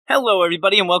Hello,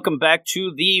 everybody, and welcome back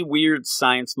to the Weird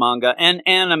Science Manga and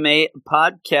Anime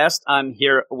Podcast. I'm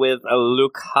here with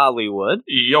Luke Hollywood.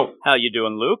 Yo. How you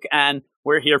doing, Luke? And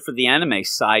we're here for the anime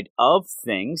side of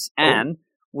things. And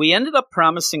we ended up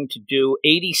promising to do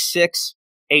 86.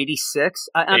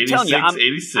 I'm telling you,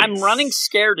 I'm running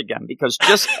scared again because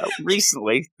just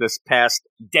recently, this past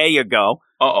day ago,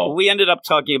 we ended up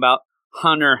talking about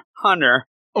Hunter.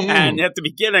 And at the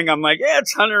beginning, I'm like, yeah,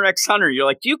 it's Hunter x Hunter. You're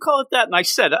like, do you call it that? And I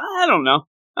said, I don't know.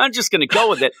 I'm just going to go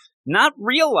with it. Not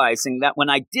realizing that when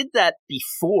I did that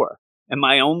before in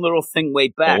my own little thing way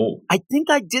back, I think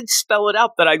I did spell it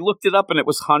out, that I looked it up and it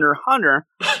was Hunter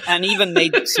and even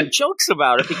made some jokes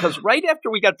about it, because right after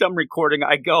we got done recording,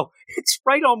 I go, it's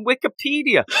right on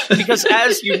Wikipedia. Because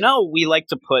as you know, we like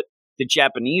to put the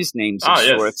Japanese names of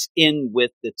sorts in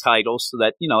with the title so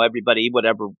that, everybody,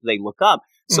 whatever they look up.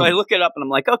 So I look it up and I'm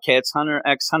like, okay, it's Hunter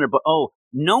x Hunter, but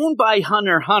known by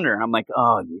Hunter. I'm like,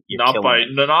 you're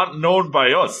not known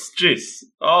by us. Jeez.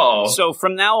 So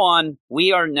from now on,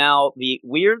 we are now the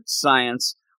Weird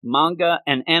Science Manga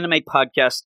and Anime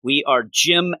Podcast. We are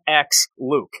Jim X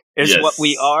Luke is what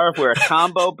we are. We're a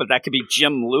combo, but that could be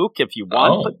Jim Luke if you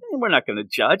want, but we're not going to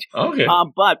judge. Okay.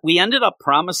 But we ended up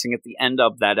promising at the end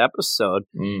of that episode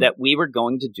that we were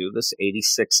going to do this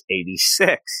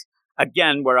 8686.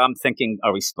 Again, where I'm thinking,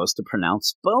 are we supposed to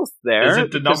pronounce both there? Is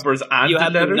it the numbers and you the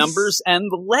have letters? The numbers and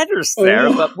the letters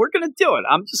there, but we're going to do it.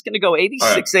 I'm just going to go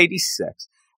 8686.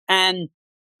 And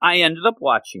I ended up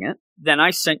watching it. Then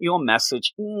I sent you a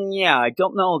message. I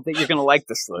don't know that you're going to like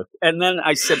this, Luke. And then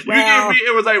I said, well...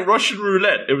 it was like Russian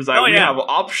roulette. It was like, we have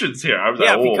options here. I was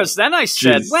like, because then I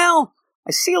said, well,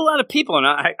 I see a lot of people, and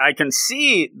I can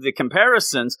see the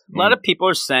comparisons. A lot of people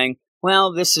are saying,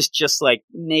 well, this is just like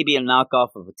maybe a knockoff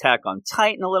of Attack on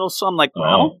Titan a little. So I'm like,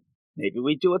 well, maybe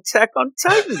we do Attack on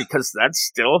Titan because that's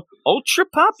still ultra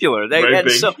popular.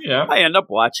 I end up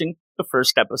watching the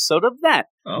first episode of that.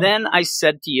 Then I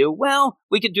said to you, well,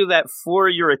 we could do that For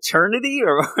Your Eternity,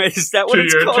 or is that what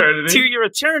it's called? To Your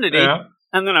Eternity. Yeah.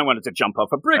 And then I wanted to jump off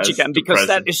a bridge again because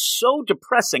that is so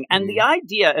depressing. And the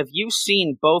idea of you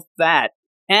seeing both that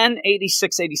and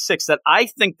 8686, that I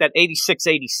think that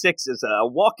 8686 is a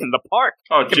walk in the park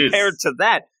compared to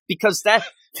that, because that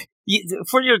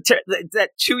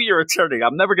To Your Eternity,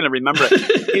 I'm never going to remember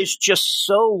it, is just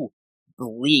so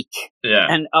bleak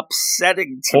and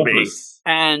upsetting to me.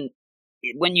 And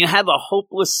when you have a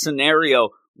hopeless scenario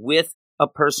with a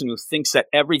person who thinks that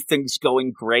everything's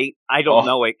going great, I don't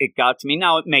know, it got to me.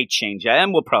 Now, it may change,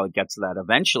 and we'll probably get to that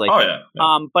eventually.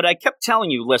 But I kept telling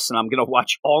you, listen, I'm going to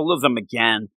watch all of them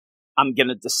again. I'm going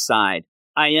to decide.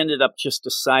 I ended up just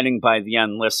deciding by the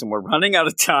end, listen, we're running out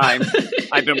of time.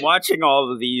 I've been watching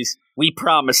all of these. We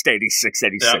promised 86,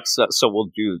 so we'll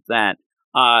do that.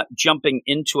 Jumping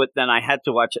into it, then I had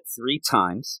to watch it 3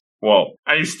 times. Whoa.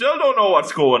 And you still don't know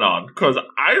what's going on, because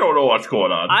I don't know what's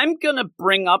going on. I'm going to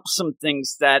bring up some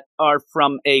things that are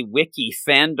from a wiki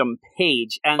fandom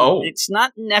page, and it's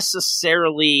not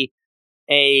necessarily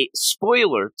a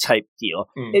spoiler type deal.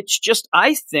 It's just,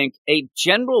 I think, a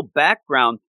general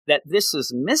background that this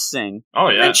is missing.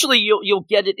 Eventually you'll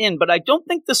get it in, but I don't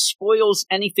think this spoils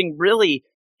anything really.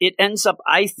 It ends up,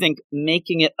 I think,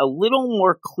 making it a little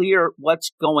more clear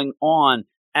what's going on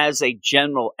as a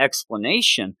general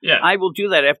explanation. I will do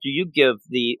that after you give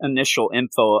the initial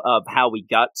info of how we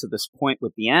got to this point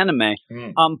with the anime.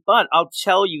 But I'll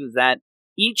tell you that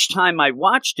each time I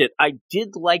watched it, I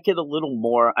did like it a little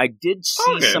more. I did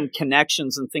see some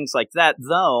connections and things like that,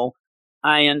 though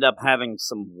I end up having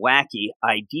some wacky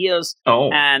ideas.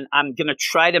 And I'm going to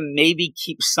try to maybe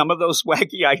keep some of those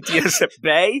wacky ideas at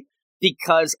bay,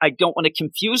 because I don't want to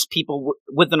confuse people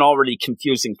with an already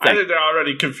confusing thing. I think they're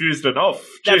already confused enough.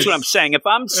 That's what I'm saying. If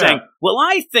I'm saying, well,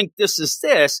 I think this is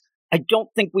this, I don't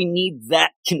think we need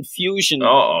that confusion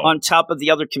on top of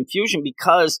the other confusion,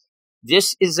 because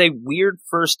this is a weird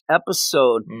first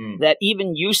episode that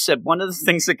even you said, one of the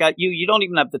things that got you don't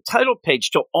even have the title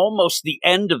page till almost the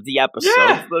end of the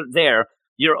episode there.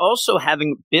 You're also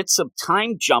having bits of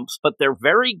time jumps, but they're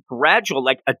very gradual,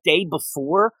 like a day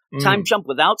before time jump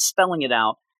without spelling it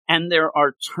out. And there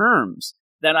are terms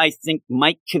that I think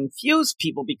might confuse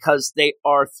people because they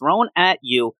are thrown at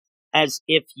you as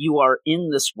if you are in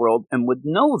this world and would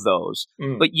know those.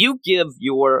 But you give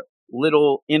your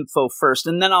little info first,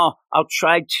 and then I'll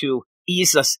try to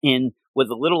ease us in with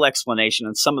a little explanation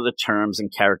and some of the terms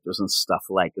and characters and stuff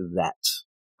like that.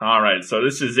 All right, so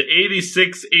this is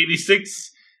 8686.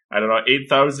 I don't know,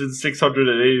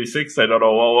 8,686. I don't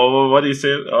know. What do you say?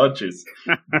 Oh, jeez.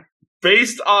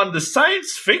 Based on the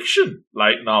science fiction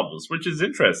light novels, which is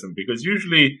interesting because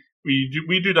usually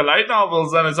we do the light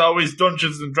novels, and it's always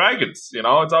Dungeons and Dragons.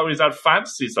 It's always that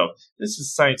fantasy stuff. This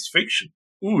is science fiction.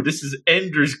 Ooh, this is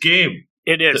Ender's Game.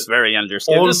 It is very Ender's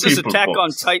Game. This is Attack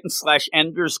on Titan /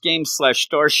 Ender's Game /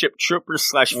 Starship Troopers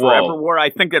 / Forever War. I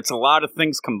think it's a lot of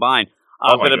things combined.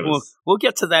 But we'll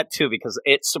get to that too, because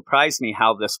it surprised me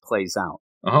how this plays out.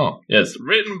 Yes.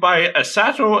 Written by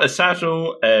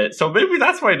Asato. So maybe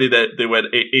that's why they went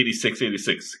 86,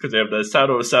 because they have the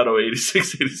Asato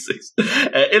 86.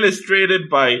 Illustrated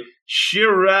by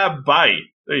Shirabai.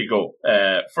 There you go.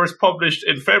 First published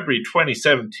in February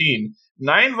 2017.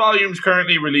 9 volumes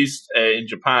currently released in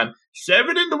Japan.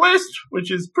 7 in the West,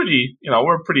 which is pretty,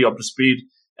 we're pretty up to speed.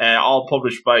 All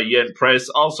published by Yen Press.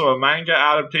 Also a manga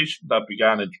adaptation that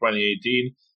began in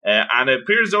 2018. And it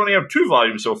appears to only have 2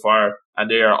 volumes so far, and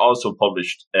they are also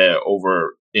published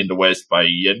over in the West by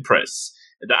Yen Press.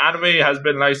 The anime has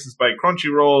been licensed by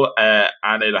Crunchyroll,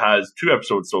 and it has 2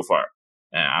 episodes so far.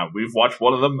 And we've watched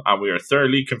one of them, and we are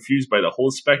thoroughly confused by the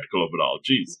whole spectacle of it all.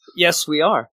 Jeez. Yes, we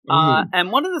are.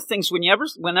 And one of the things,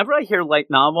 whenever I hear light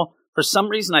novel, for some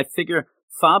reason I figure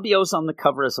Fabio's on the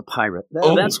cover as a pirate.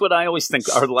 That's what I always think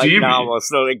are light novels.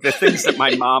 So, like the things that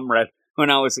my mom read when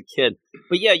I was a kid.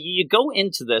 But yeah, you go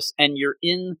into this, and you're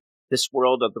in this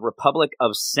world of the Republic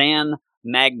of San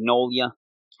Magnolia.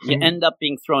 You end up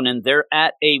being thrown in. They're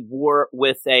at a war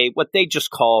with what they just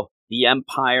call the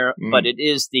Empire, but it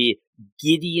is the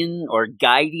Gideon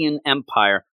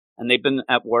Empire, and they've been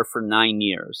at war for 9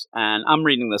 years. And I'm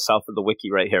reading this off of the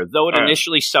wiki right here. Though it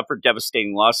initially suffered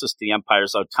devastating losses to the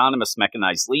Empire's autonomous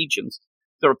mechanized legions,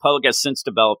 the Republic has since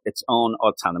developed its own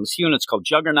autonomous units called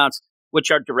Juggernauts, which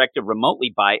are directed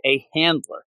remotely by a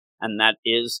handler. And that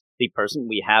is the person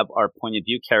we have, our point of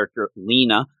view character,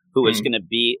 Lena, who is going to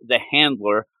be the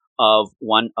handler of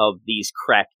one of these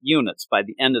crack units. By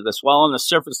the end of this, while on the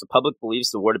surface, the public believes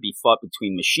the war to be fought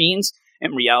between machines.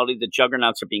 In reality, the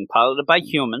Juggernauts are being piloted by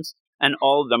humans, and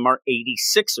all of them are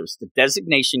 86ers, the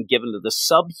designation given to the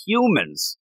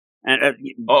subhumans. And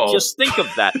just think of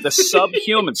that, the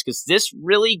subhumans, because this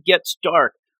really gets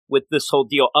dark with this whole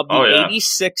deal of the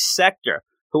 86th sector,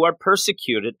 who are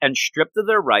persecuted and stripped of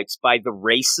their rights by the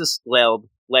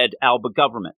racist-led Alba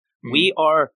government. We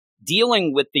are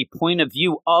dealing with the point of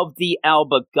view of the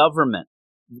Alba government.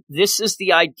 This is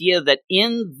the idea that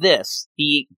in this,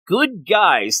 the good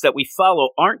guys that we follow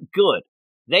aren't good.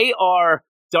 They are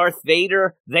Darth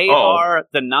Vader. They are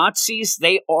the Nazis.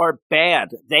 They are bad.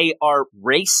 They are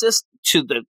racist to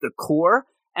the core.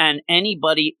 And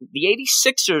anybody, the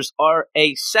 86ers are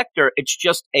a sector. It's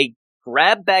just a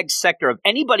grab bag sector of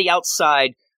anybody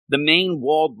outside the main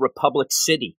walled Republic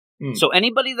City. So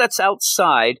anybody that's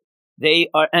outside, they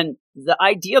are, and the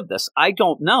idea of this, I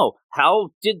don't know. How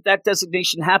did that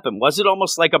designation happen? Was it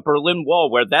almost like a Berlin Wall,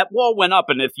 where that wall went up,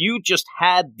 and if you just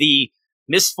had the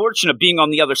misfortune of being on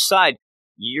the other side,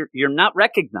 you're not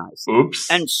recognized.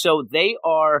 Oops. And so they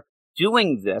are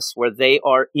doing this, where they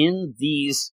are in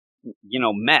these,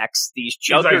 mechs, these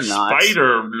juggernauts, like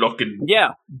spider-looking,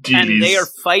 dealies. And they are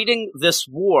fighting this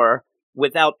war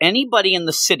without anybody in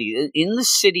the city. In the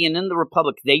city and in the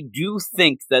Republic, they do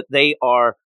think that they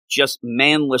are just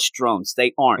manless drones.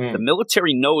 They aren't. The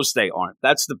military knows they aren't.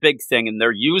 That's the big thing, and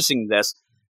they're using this.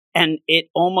 And it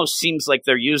almost seems like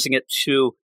they're using it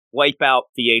to wipe out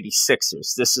the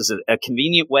 86ers. This is a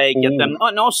convenient way to get them.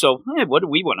 And also, what do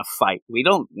we want to fight? We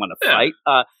don't want to fight.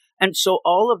 And so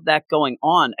all of that going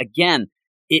on, again,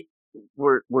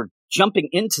 we're jumping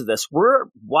into this. We're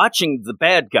watching the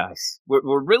bad guys.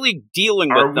 We're really dealing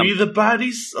with them. Are we the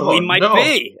baddies? We might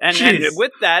be. And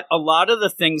with that, a lot of the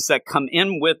things that come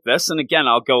in with this, and again,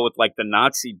 I'll go with like the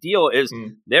Nazi deal, is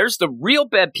there's the real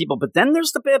bad people, but then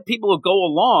there's the bad people who go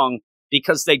along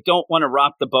because they don't want to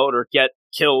rock the boat or get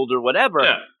killed or whatever.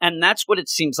 Yeah. And that's what it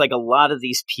seems like a lot of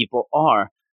these people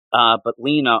are. But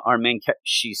Lena, our main character,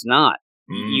 she's not.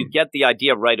 You get the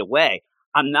idea right away.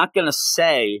 I'm not going to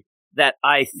say that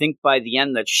I think by the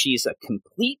end that she's a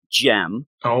complete gem,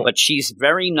 but she's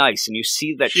very nice, and you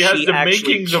see that she has the actually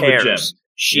makings cares.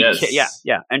 Of a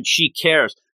gem. And she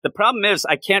cares. The problem is,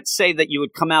 I can't say that you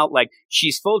would come out like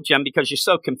she's full gem because you're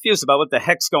so confused about what the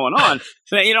heck's going on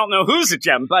that you don't know who's a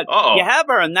gem. But you have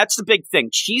her, and that's the big thing.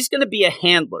 She's going to be a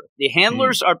handler. The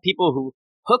handlers are people who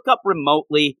hook up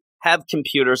remotely, have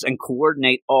computers, and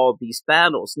coordinate all these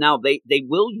battles. Now, they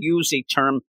will use a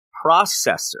term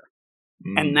processor.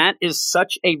 And that is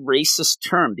such a racist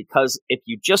term, because if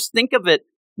you just think of it,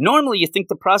 normally you think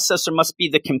the processor must be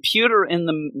the computer in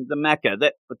the mecha,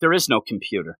 but there is no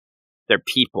computer. They're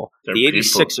people. The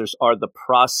 86ers are the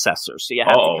processors. So you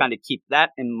have to kind of keep that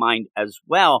in mind as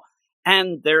well.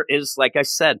 And there is, like I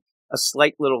said, a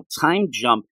slight little time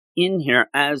jump in here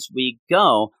as we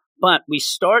go. But we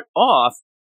start off,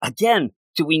 again,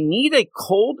 do we need a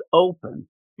cold open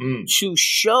to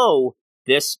show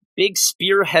this big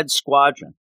spearhead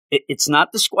squadron? It's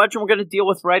not the squadron we're going to deal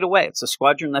with right away. It's a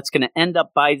squadron that's going to end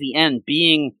up by the end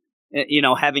being,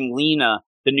 having Lena,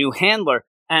 the new handler,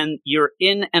 and you're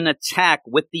in an attack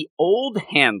with the old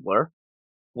handler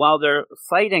while they're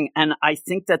fighting. And I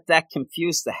think that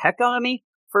confused the heck out of me,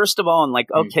 first of all. And like,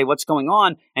 okay, what's going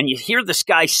on? And you hear this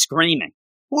guy screaming,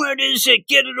 "What is it?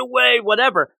 Get it away,"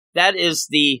 whatever. That is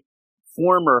the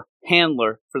former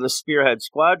handler for the Spearhead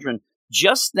Squadron.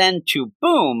 Just then to,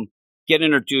 boom, get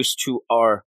introduced to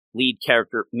our lead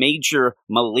character, Major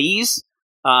Malise,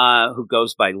 who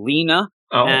goes by Lena.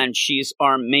 Oh. And she's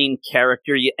our main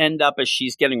character. You end up, as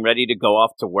she's getting ready to go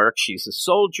off to work, she's a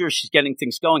soldier, she's getting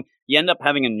things going. You end up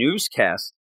having a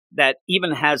newscast that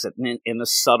even has it in a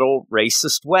subtle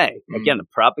racist way. Again, a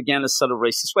propaganda subtle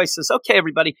racist way. Says, okay,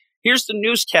 everybody, here's the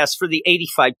newscast for the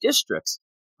 85 districts.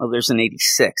 Oh, there's an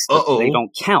 86. They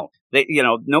don't count. They,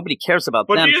 nobody cares about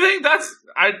them. But do you think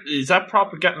is that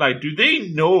propaganda? Like, do they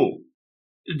know?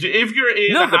 If you're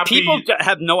in the people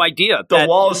have no idea. The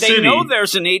Wall City. They know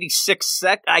there's an 86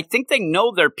 sect. I think they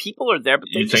know their people are there, but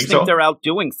they just think they're out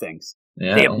doing things.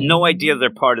 Yeah. They have no idea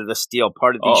they're part of this deal,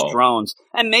 part of these drones.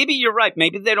 And maybe you're right.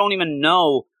 Maybe they don't even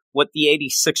know what the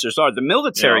 86ers are. The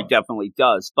military definitely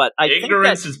does. But I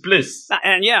ignorance think is bliss.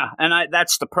 And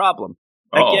that's the problem.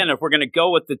 Again, if we're going to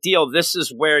go with the deal, this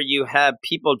is where you have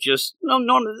people just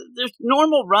there's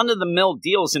normal run-of-the-mill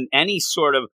deals in any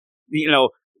sort of,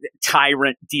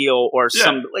 tyrant deal or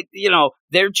some,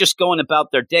 they're just going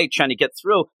about their day trying to get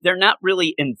through. They're not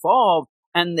really involved,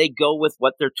 and they go with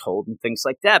what they're told and things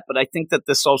like that. But I think that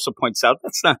this also points out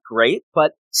that's not great,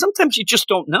 but sometimes you just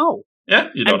don't know. Yeah,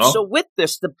 you don't know. So with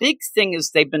this, the big thing is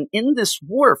they've been in this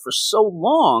war for so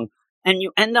long, and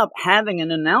you end up having an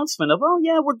announcement of, oh,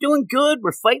 yeah, we're doing good.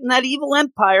 We're fighting that evil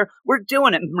empire. We're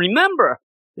doing it. And remember,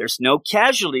 there's no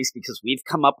casualties because we've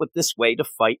come up with this way to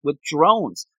fight with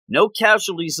drones. No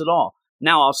casualties at all.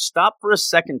 Now, I'll stop for a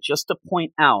second just to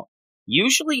point out,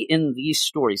 usually in these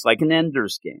stories, like in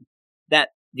Ender's Game, that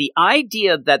the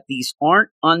idea that these aren't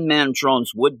unmanned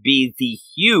drones would be the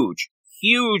huge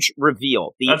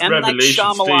reveal. The M. Night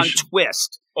Shyamalan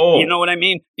twist. Oh. You know what I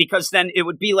mean? Because then it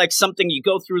would be like something you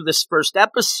go through this first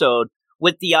episode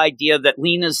with the idea that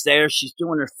Lena's there, she's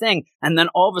doing her thing, and then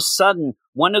all of a sudden,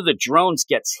 one of the drones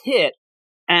gets hit,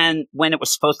 and when it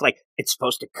was it's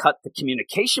supposed to cut the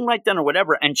communication right then or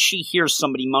whatever, and she hears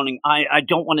somebody moaning, I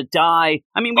don't want to die.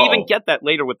 I mean, we even get that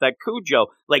later with that Cujo.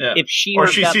 Like, if she or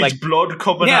heard she that, sees blood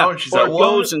coming out, and she's like,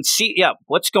 goes and see,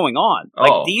 what's going on?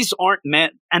 Like, these aren't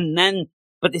meant, and then,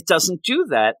 but it doesn't do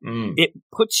that. It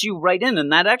puts you right in,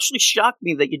 and that actually shocked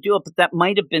me that you do it, but that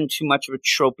might have been too much of a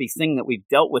tropey thing that we've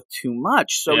dealt with too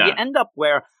much. So you end up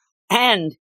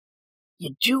and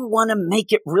you do want to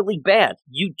make it really bad.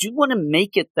 You do want to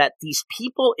make it that these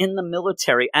people in the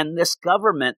military and this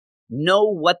government know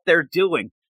what they're doing.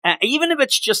 Even if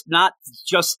it's just not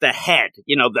just the head,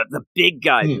 the big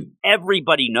guy,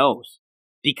 everybody knows.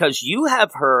 Because you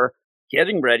have her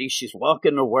getting ready, she's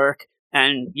walking to work,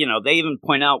 and, they even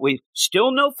point out we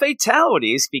still no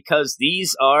fatalities because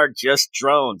these are just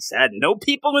drones. Had no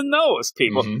people in those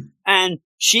people. Mm-hmm. And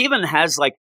she even has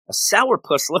like a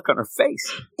sourpuss look on her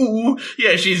face. Ooh,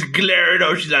 yeah, she's glaring.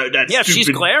 Oh, she's like that. Yeah, she's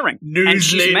glaring. And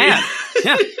she's lady. Mad.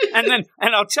 Yeah. And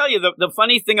I'll tell you, the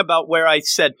funny thing about where I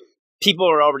said people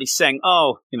are already saying,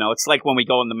 oh, it's like when we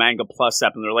go on the Manga Plus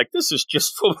app and they're like, this is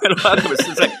just Full Metal Alchemist.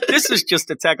 It's like, this is just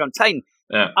Attack on Titan.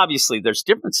 Yeah. Obviously, there's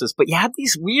differences, but you have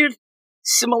these weird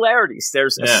similarities.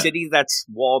 There's a city that's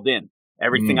walled in.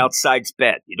 Everything outside's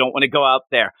bad. You don't want to go out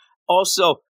there.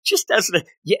 Also, just as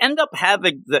you end up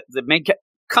having the main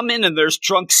come in and there's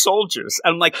drunk soldiers.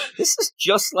 And I'm like, this is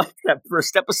just like that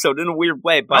first episode in a weird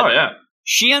way. But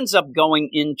she ends up going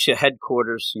into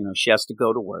headquarters. She has to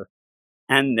go to work.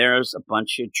 And there's a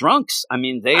bunch of drunks. I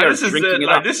mean, they are drinking it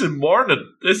up. This is morning.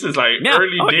 This is like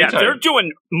early daytime. Yeah, they're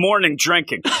doing morning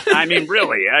drinking. I mean,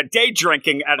 really, day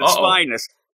drinking at its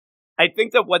finest. I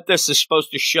think that what this is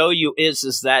supposed to show you is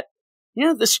that,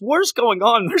 this war's going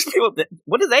on. There's people that,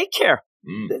 what do they care?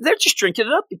 They're just drinking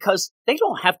it up because they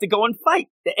don't have to go and fight.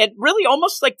 It really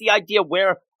almost like the idea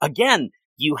where, again,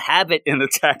 you have it in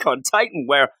Attack on Titan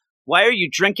where, why are you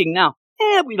drinking now?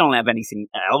 We don't have anything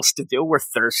else to do. We're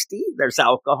thirsty. There's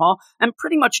alcohol. And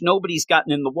pretty much nobody's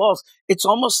gotten in the walls. It's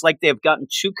almost like they've gotten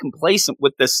too complacent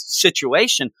with this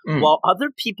situation while other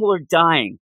people are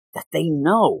dying that they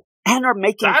know and are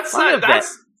making fun of it.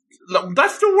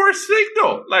 That's the worst thing,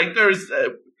 though. Like, there's...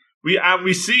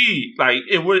 we see, like,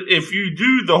 if you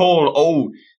do the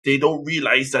whole, they don't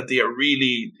realize that they are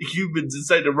really humans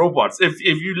inside the robots. If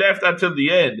you left until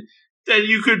the end, then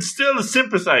you could still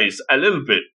sympathize a little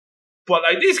bit. But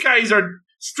like, these guys are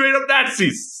straight up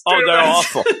Nazis. They're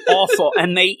awful, awful.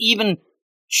 And they even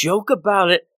joke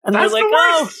about it. And That's they're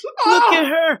like, look at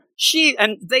her.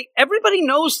 Everybody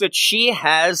knows that she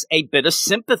has a bit of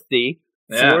sympathy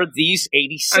for these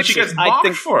 86ers. And she gets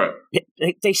mocked for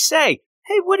it. They say,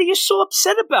 hey, what are you so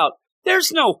upset about?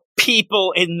 There's no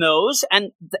people in those.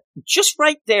 And just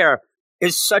right there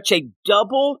is such a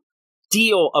double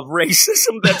deal of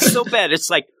racism that's so bad. It's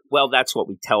like, well, that's what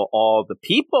we tell all the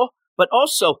people. But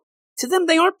also, to them,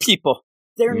 they aren't people.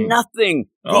 They're nothing.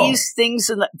 These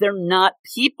things, they're not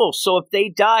people. So if they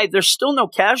die, there's still no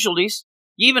casualties.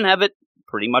 You even have it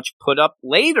pretty much put up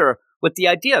later with the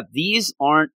idea, these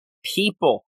aren't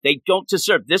people. They don't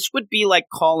deserve. This would be like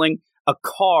calling a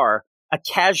car a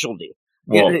casualty.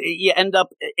 You end up,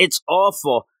 it's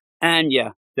awful. And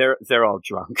yeah, they're all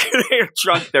drunk. They're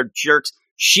drunk. They're jerks.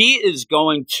 She is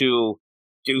going to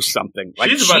do something. Like,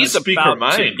 she's about to speak her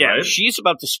mind, right? She's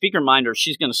about to speak her mind, or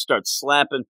she's going to start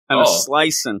slapping and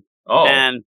slicing.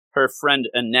 And her friend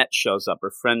Annette shows up.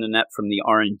 Her friend Annette from the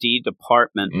R&D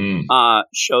department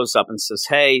shows up and says,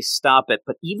 hey, stop it.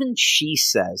 But even she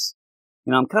says,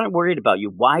 I'm kind of worried about you.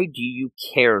 Why do you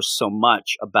care so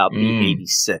much about the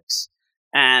 86?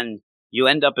 And you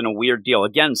end up in a weird deal.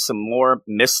 Again, some more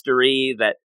mystery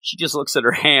that she just looks at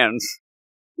her hands.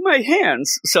 My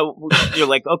hands. So you're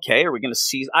like, okay, are we going to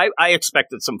see? I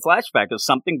expected some flashback of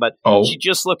something, but she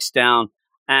just looks down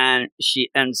and she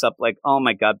ends up like, oh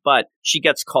my God. But she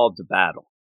gets called to battle.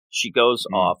 She goes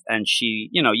off and she,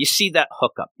 you see that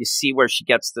hookup. You see where she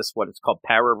gets this, what it's called,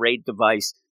 para-raid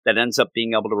device that ends up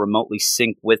being able to remotely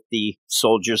sync with the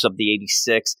soldiers of the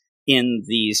 86 in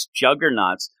these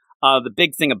juggernauts. The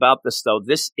big thing about this, though,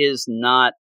 this is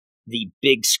not the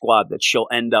big squad that she'll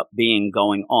end up being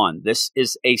going on. This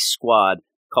is a squad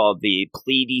called the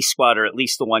Pleiades squad, or at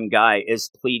least the one guy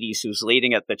is Pleiades who's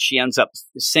leading it, that she ends up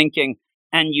sinking.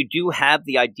 And you do have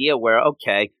the idea where,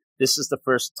 okay, this is the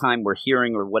first time we're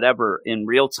hearing or whatever in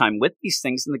real time with these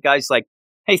things. And the guy's like,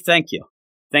 hey, thank you.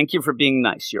 Thank you for being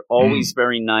nice. You're always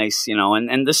very nice,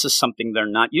 and this is something they're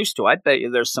not used to. I bet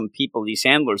you there's some people, these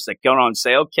handlers, that go on and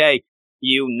say, okay,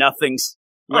 you nothings.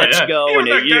 Let's go. Even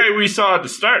that guy we saw at the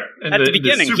start. At the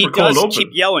beginning, he does keep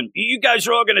yelling, you guys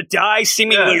are all going to die,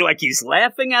 seemingly like he's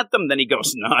laughing at them. Then he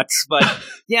goes nuts. But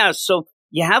so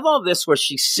you have all this where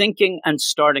she's sinking and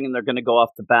starting and they're going to go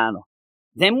off to battle.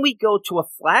 Then we go to a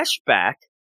flashback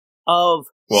of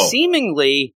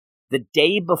seemingly the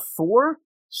day before.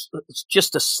 It's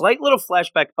just a slight little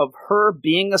flashback of her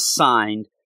being assigned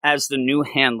as the new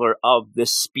handler of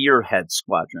this Spearhead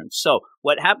Squadron. So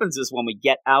what happens is when we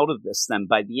get out of this, then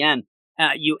by the end,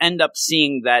 you end up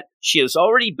seeing that she has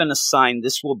already been assigned.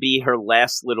 This will be her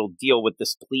last little deal with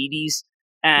this Pleiades.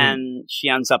 And she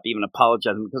ends up even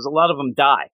apologizing because a lot of them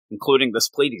die, including this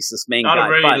Pleiades, this main guy. Not a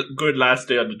very good last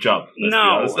day on the job.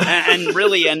 No, and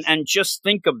really, and just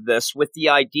think of this with the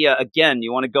idea, again,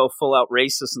 you want to go full out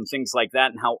racist and things like that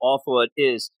and how awful it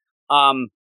is.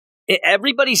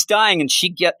 Everybody's dying, and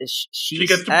she's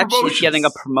actually getting a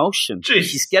promotion. Jeez.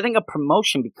 She's getting a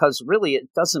promotion because really it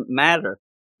doesn't matter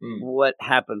what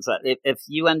happens. If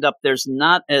you end up, there's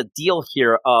not a deal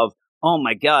here of, oh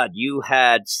my God, you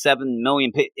had 7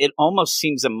 million. It almost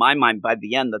seems in my mind by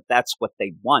the end that that's what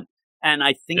they want. And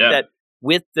I think that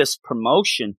with this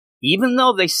promotion, even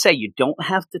though they say you don't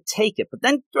have to take it, but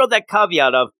then throw that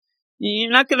caveat of,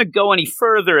 you're not going to go any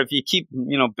further if you keep,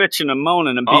 bitching and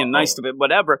moaning and being nice to it,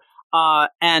 whatever.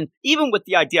 And even with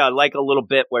the idea, I like a little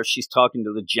bit where she's talking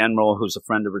to the general who's a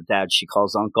friend of her dad. She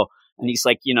calls uncle, and he's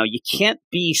like, you can't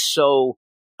be so,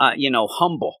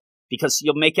 humble because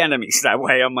you'll make enemies that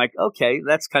way. I'm like, okay,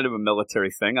 that's kind of a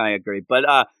military thing. I agree.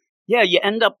 But, you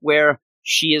end up where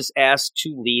she is asked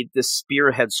to lead the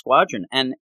Spearhead Squadron.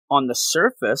 And on the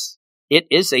surface, it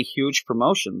is a huge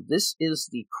promotion. This is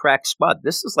the crack squad.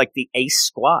 This is like the ace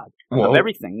squad of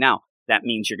everything. Now, that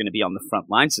means you're going to be on the front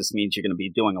lines. This means you're going to be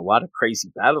doing a lot of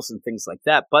crazy battles and things like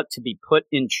that. But to be put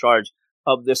in charge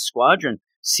of this squadron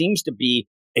seems to be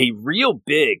a real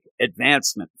big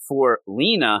advancement for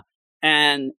Lena.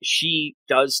 And she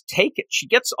does take it. She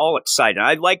gets all excited.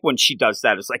 I like when she does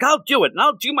that. It's like, I'll do it and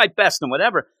I'll do my best and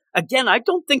whatever. Again, I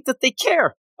don't think that they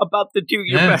care about the do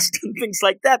your best and things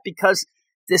like that, because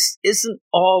this isn't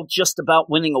all just about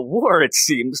winning a war, it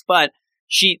seems. But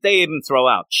they even throw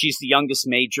out, she's the youngest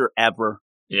major ever.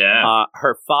 Yeah.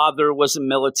 Her father was a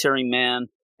military man.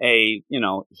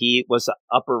 he was an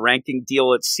upper ranking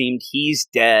deal. It seemed he's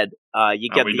dead. You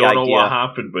get the idea. We don't know what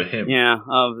happened with him. Yeah,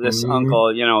 of this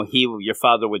uncle. Your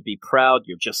father would be proud.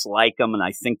 You're just like him, and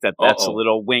I think that's a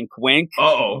little wink, wink.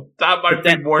 That might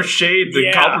be more shade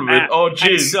than compliment.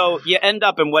 Jeez. So you end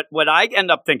up in what I end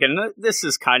up thinking. This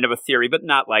is kind of a theory, but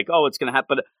not like it's going to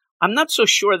happen. But I'm not so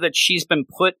sure that she's been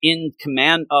put in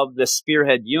command of the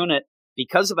spearhead unit.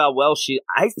 Because of how well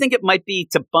I think it might be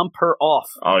to bump her off.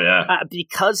 Oh yeah.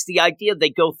 Because the idea they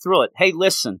go through it. Hey,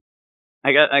 listen,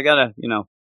 I gotta,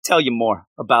 tell you more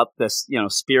about this,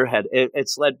 spearhead.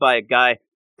 It's led by a guy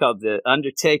called the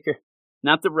Undertaker,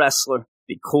 not the wrestler.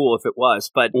 Be cool if it was,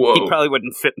 but he probably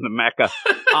wouldn't fit in the Mecca.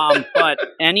 But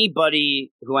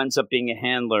anybody who ends up being a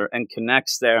handler and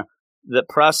connects there, the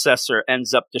processor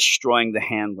ends up destroying the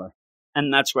handler.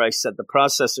 And that's where I said the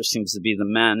processor seems to be the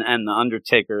men and the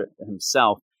Undertaker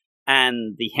himself.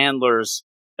 And the handlers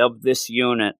of this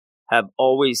unit have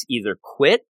always either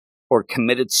quit or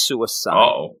committed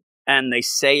suicide. And they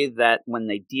say that when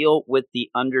they deal with the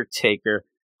Undertaker,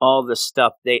 all this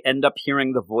stuff, they end up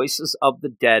hearing the voices of the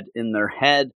dead in their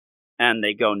head. And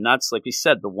they go nuts. Like we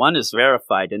said, the one is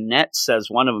verified. Annette says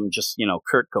one of them just,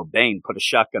 Kurt Cobain put a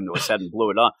shotgun to his head and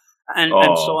blew it off. And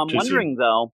so I'm wondering,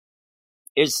 though,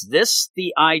 is this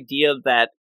the idea that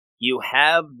you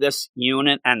have this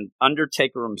unit and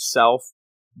Undertaker himself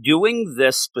doing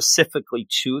this specifically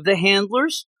to the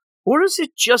handlers? Or is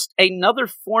it just another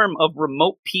form of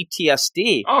remote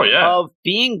PTSD of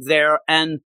being there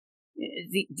and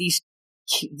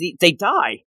they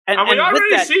die? And we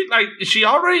already see, she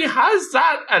already has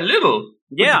that a little.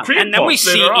 Yeah, and then we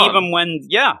see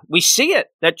we see it,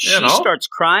 that she starts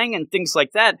crying and things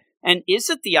like that. And is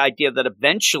it the idea that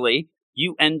eventually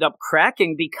you end up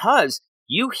cracking because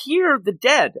you hear the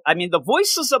dead? I mean, the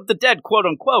voices of the dead, quote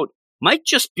unquote, might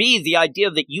just be the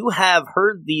idea that you have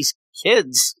heard these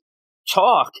kids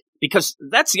talk, because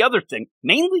that's the other thing.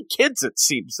 Mainly kids, it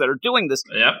seems, that are doing this.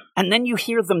 Yeah. And then you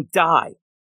hear them die.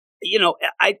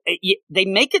 They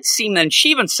make it seem, and she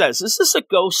even says, is this a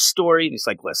ghost story? And he's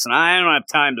like, listen, I don't have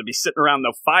time to be sitting around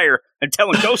the fire and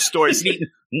telling ghost stories and eating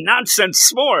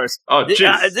nonsense s'mores.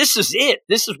 This is it.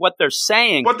 This is what they're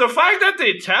saying. But the fact that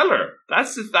they tell her,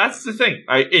 that's the thing.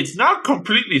 It's not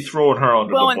completely throwing her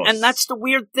under the bus. And that's the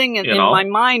weird thing in my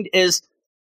mind is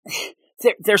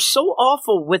they're so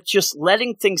awful with just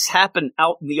letting things happen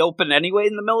out in the open anyway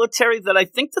in the military that I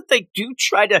think that they do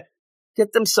try to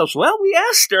get themselves, we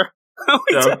asked her.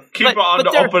 Keep it on the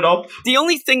up and up. The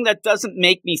only thing that doesn't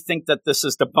make me think that this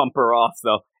is to bump her off,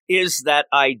 though, is that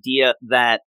idea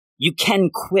that you can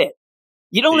quit.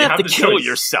 You don't have to kill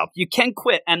yourself. You can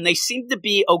quit. And they seem to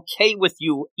be okay with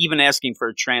you even asking for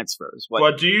a transfer.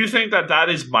 But do you think that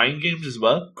is mind games as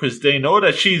well? Because they know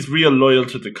that she's real loyal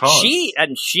to the cause. She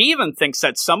even thinks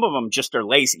that some of them just are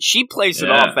lazy. She plays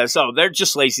it off as, they're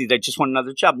just lazy. They just want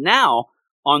another job. Now,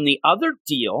 on the other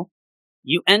deal,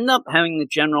 you end up having the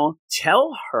general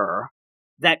tell her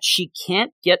that she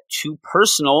can't get too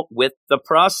personal with the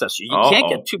processor. You can't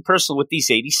get too personal with these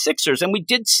 86ers. And we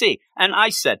did see, and I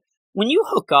said, when you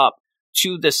hook up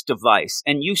to this device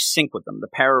and you sync with them, the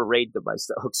Para-Raid device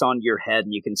that hooks onto your head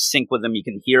and you can sync with them, you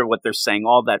can hear what they're saying,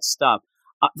 all that stuff,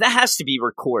 that has to be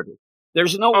recorded.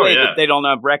 There's no way that they don't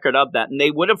have record of that. And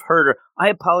they would have heard her, I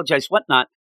apologize, whatnot.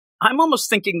 I'm almost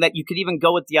thinking that you could even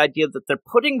go with the idea that they're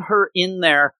putting her in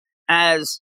there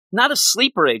as not a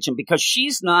sleeper agent because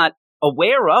she's not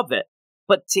aware of it,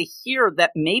 but to hear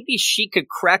that maybe she could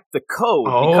crack the code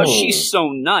because she's so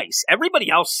nice. Everybody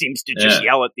else seems to just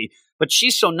yell at but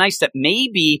she's so nice that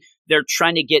maybe they're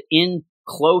trying to get in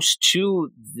close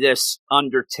to this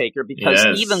Undertaker because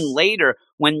even later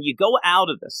when you go out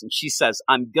of this and she says,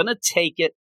 I'm going to take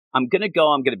it, I'm going to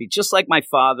go, I'm going to be just like my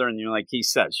father. And you're like, he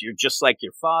says, you're just like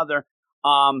your father.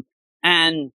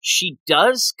 And she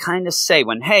does kind of say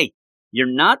hey,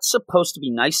 you're not supposed to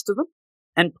be nice to them.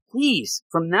 And please,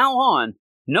 from now on,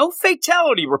 no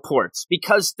fatality reports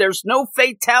because there's no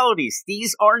fatalities.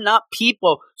 These are not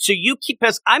people. So you keep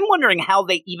us. I'm wondering how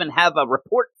they even have a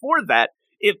report for that.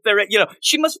 If they're,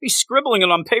 she must be scribbling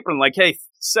it on paper and like, hey,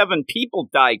 7 people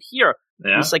died here.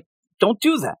 Yeah. It's like, don't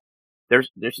do that.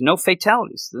 There's no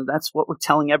fatalities. That's what we're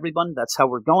telling everyone. That's how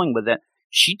we're going with it.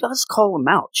 She does call them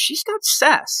out. She's got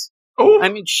sass. I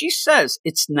mean, she says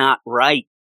it's not right.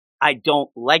 I don't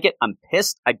like it. I'm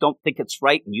pissed. I don't think it's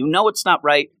right. And it's not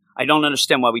right. I don't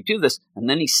understand why we do this. And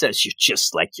then he says, you're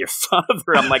just like your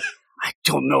father. I'm like, I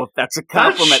don't know if that's a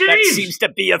compliment. That seems to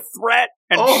be a threat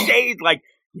and shade. Like,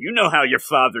 you know how your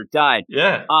father died.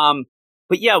 Yeah.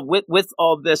 But yeah, with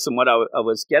all this and what I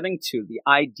was getting to, the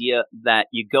idea that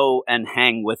you go and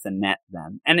hang with Annette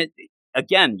then. And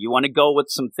again, you want to go with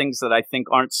some things that I think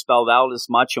aren't spelled out as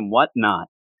much and whatnot.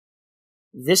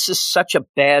 This is such a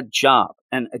bad job.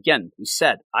 And again, you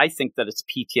said, I think that it's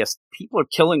PTSD. People are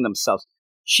killing themselves.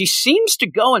 She seems to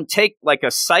go and take like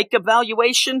a psych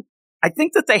evaluation. I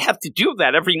think that they have to do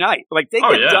that every night. Like they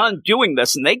get done doing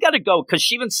this and they got to go because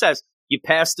she even says, you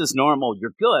passed as normal,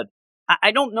 you're good.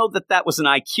 I don't know that that was an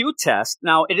IQ test.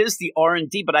 Now, it is the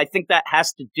R&D, but I think that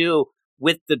has to do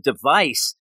with the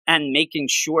device and making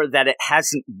sure that it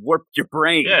hasn't warped your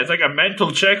brain. Yeah, it's like a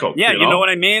mental checkup. Yeah, you know what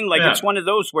I mean? Like it's one of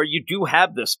those where you do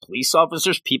have this police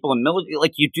officers, people in military,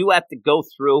 like you do have to go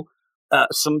through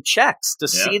some checks to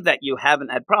see that you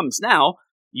haven't had problems. Now,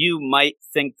 you might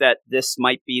think that this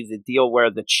might be the deal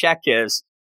where the check is,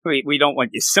 we don't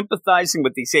want you sympathizing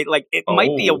with these. Like it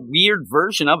might be a weird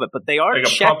version of it, but they are like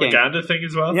checking. A propaganda thing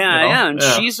as well. Yeah, and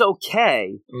she's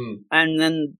okay. And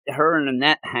then her and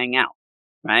Annette hang out,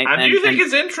 right? And do you think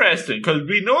it's interesting because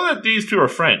we know that these two are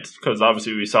friends? Because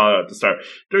obviously we saw it at the start.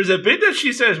 There's a bit that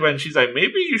she says when she's like,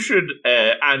 maybe you should,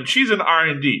 and she's an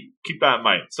R&D. Keep that in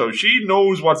mind. So she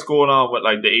knows what's going on with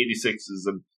like the 86s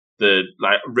and the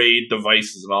like raid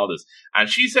devices and all this. And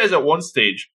she says at one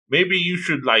stage, maybe you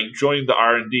should like join the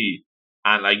R&D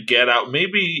and like get out.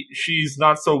 Maybe she's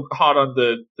not so hot on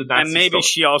the Nazi and maybe stuff.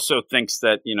 She also thinks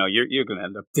that you're going to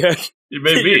end up dead.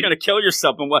 Maybe you're going to kill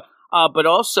yourself and what? But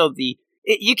also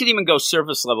you can even go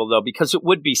surface level though, because it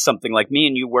would be something like me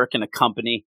and you work in a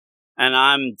company, and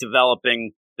I'm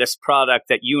developing this product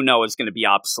that is going to be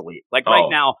obsolete. Like right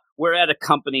now, we're at a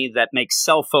company that makes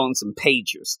cell phones and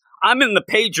pagers. I'm in the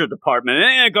pager department. It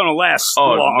ain't going to last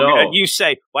long. No. And you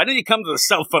say, why didn't you come to the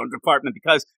cell phone department?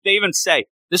 Because they even say,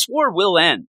 this war will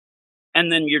end.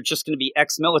 And then you're just going to be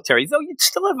ex-military, though you'd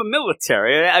still have a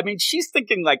military. I mean, she's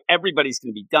thinking like everybody's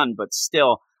going to be done, but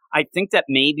still, I think that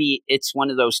maybe it's one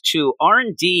of those two.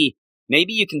 R&D,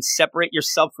 maybe you can separate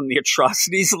yourself from the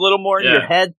atrocities a little more in your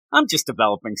head. I'm just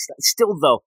developing stuff. Still,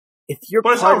 though, if you're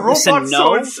part of this and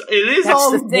know, so it is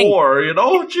all war,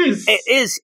 Jeez. It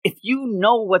is. If you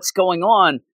know what's going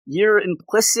on, you're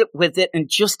implicit with it and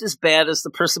just as bad as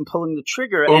the person pulling the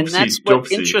trigger. And that's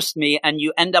what interests me. And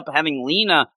you end up having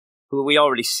Lena, who we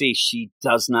already see, she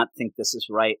does not think this is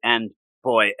right. And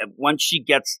boy, once she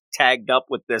gets tagged up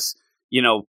with this,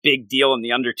 big deal in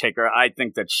The Undertaker, I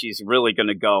think that she's really going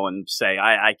to go and say,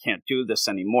 I can't do this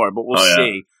anymore, but we'll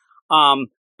see.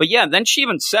 But yeah, then she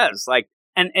even says, like,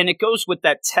 and it goes with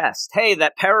that test. Hey,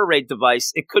 that Pararade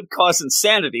device, it could cause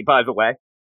insanity, by the way.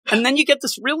 And then you get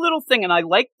this real little thing, and I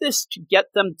like this to get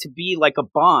them to be like a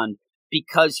bond,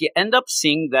 because you end up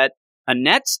seeing that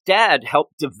Annette's dad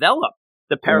helped develop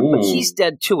the Pararade, but he's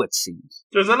dead too, it seems.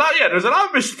 There's a lot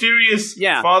of mysterious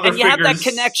father figures. And you have that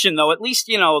connection, though. At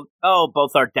least,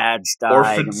 both our dads died,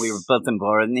 orphans. And we were both in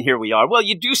war, and here we are. Well,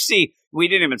 you do see, we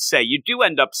didn't even say, you do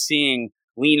end up seeing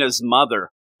Lena's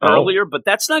mother earlier, but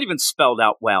that's not even spelled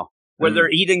out well, where they're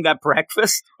eating that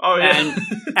breakfast. Oh, yeah.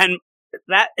 And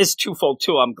that is twofold,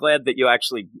 too. I'm glad that you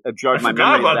actually jogged my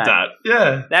memory about that.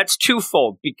 Yeah. That's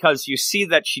twofold, because you see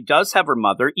that she does have her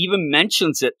mother, even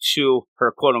mentions it to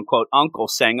her quote-unquote uncle,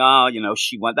 saying,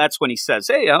 she went. That's when he says,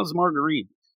 hey, how's Marguerite?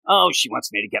 Oh, she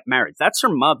wants me to get married. That's her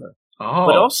mother. Oh,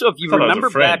 but also, if you remember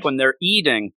back when they're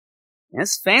eating,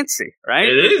 it's fancy, right?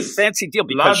 It is. It's a fancy deal,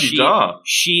 because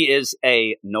she is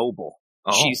a noble.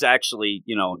 Oh. She's actually,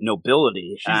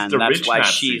 nobility, and that's why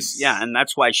and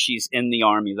that's why she's in the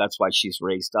army. That's why she's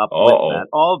raised up with that.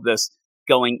 All of this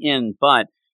going in, but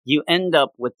you end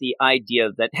up with the idea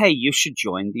that, hey, you should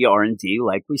join the R&D,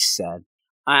 like we said,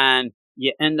 and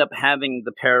you end up having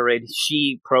the Pararade.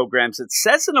 She programs it.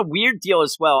 Says in a weird deal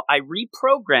as well, I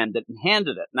reprogrammed it and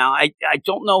handed it. Now, I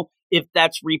don't know if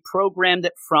that's reprogrammed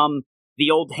it from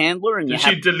the old handler. And did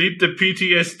she delete the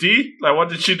PTSD? Like, what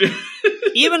did she do?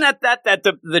 Even at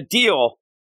the deal,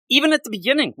 even at the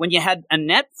beginning, when you had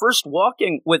Annette first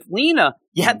walking with Lena,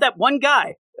 you had that one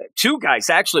guy, two guys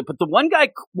actually, but the one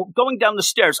guy going down the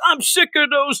stairs, I'm sick of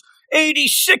those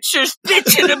 86ers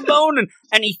bitching and moaning,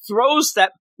 and he throws the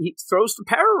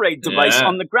Pararade device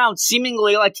on the ground,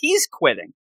 seemingly like he's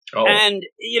quitting. Oh. And,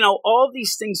 all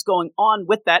these things going on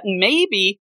with that, and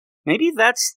maybe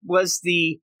was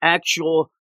the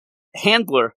actual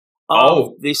handler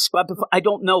of the squad. I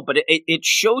don't know, but it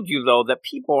showed you, though, that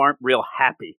people aren't real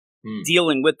happy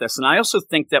dealing with this. And I also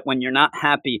think that when you're not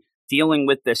happy dealing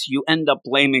with this, you end up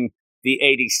blaming the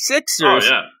 86ers,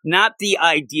 not the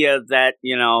idea that,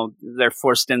 they're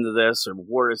forced into this or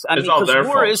war is. Because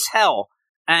war is hell.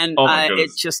 And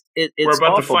it's we're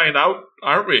about awful. To find out,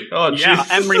 aren't we? Oh, geez. Yeah,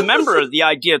 and remember the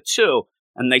idea, too,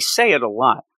 and they say it a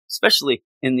lot, especially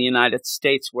in the United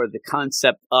States, where the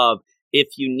concept of if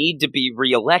you need to be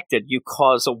reelected, you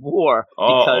cause a war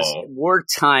because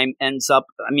wartime ends up,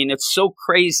 I mean, it's so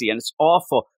crazy and it's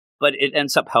awful, but it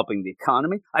ends up helping the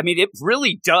economy. I mean, it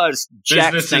really does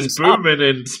jack business things is booming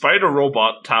in Spider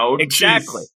Robot Town.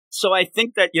 Exactly. Jeez. So I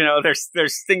think that,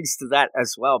 there's things to that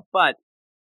as well. But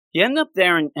you end up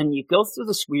there and you go through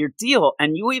this weird deal,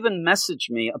 and you even message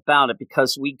me about it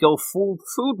because we go full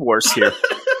food wars here. And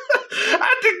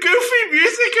the goofy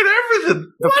music and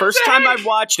everything. The first time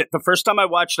I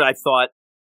watched it, I thought,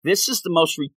 this is the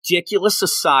most ridiculous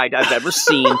aside I've ever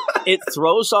seen. It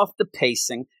throws off the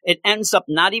pacing. It ends up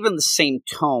not even the same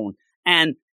tone.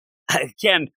 And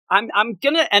again, I'm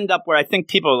going to end up where I think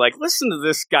people are like, listen to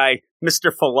this guy,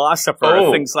 Mr. Philosopher,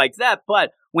 or things like that.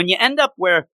 But when you end up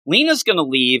where Lena's going to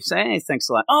leave, say, hey, thanks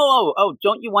a lot. Oh,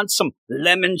 don't you want some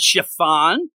lemon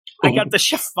chiffon? I got the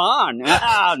chiffon.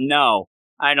 Oh, no.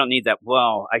 I don't need that.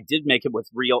 Well, I did make it with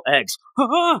real eggs.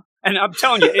 And I'm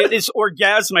telling you, it is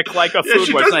orgasmic like a food.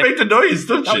 She does make the noise,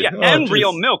 doesn't she? Yeah, and geez.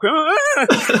 Real milk.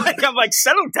 I'm like,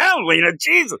 settle down, Lena.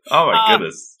 Jesus. Oh, my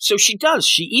goodness. So she does.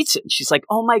 She eats it. And she's like,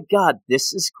 oh, my God,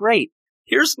 this is great.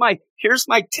 Here's my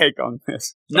take on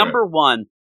this. Sorry. Number one,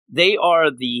 they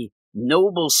are the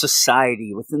noble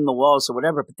society within the walls or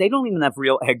whatever, but they don't even have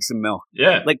real eggs and milk.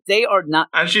 Yeah. Like, they are not.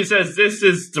 And she says this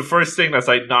is the first thing that's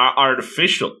like not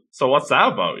artificial. So what's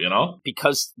that about,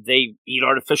 Because they eat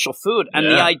artificial food. And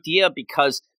the idea,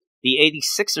 because the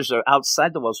 86ers are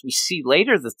outside the walls, we see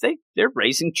later that they're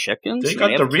raising chickens. They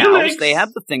got the real cows, eggs. They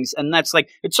have the things. And that's like,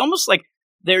 it's almost like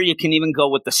there you can even go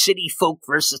with the city folk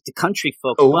versus the country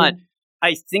folk. Oh. But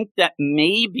I think that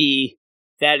maybe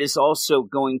that is also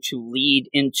going to lead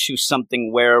into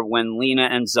something where when Lena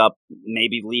ends up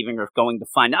maybe leaving or going to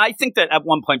find, I think that at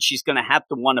one point she's going to have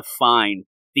to want to find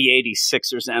the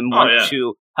 86ers and want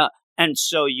to, and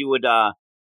so you would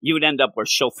end up where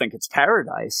she'll think it's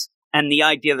paradise. And the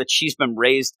idea that she's been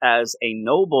raised as a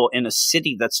noble in a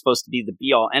city that's supposed to be the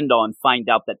be all end all, and find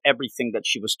out that everything that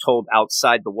she was told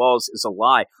outside the walls is a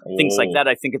lie. Things like that.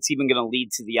 I think it's even going to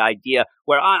lead to the idea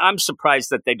where I'm surprised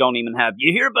that they don't even have,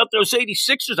 you hear about those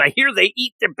 86ers? I hear they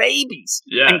eat their babies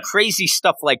and crazy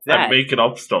stuff like that. And making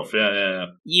up stuff. Yeah.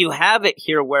 You have it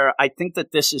here where I think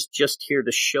that this is just here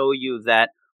to show you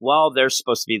that while they're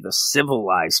supposed to be the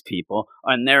civilized people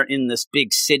and they're in this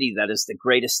big city that is the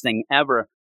greatest thing ever,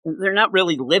 they're not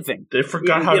really living. They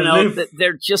forgot how to live.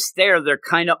 They're just there. They're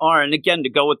kind of are. And again,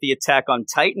 to go with the Attack on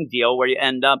Titan deal where you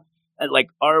end up like,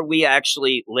 are we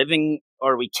actually living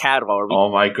or are we cattle?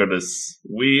 Oh my goodness.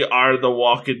 We are the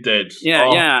Walking Dead.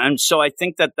 Yeah. And so I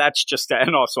think that that's just,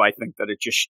 and also I think that it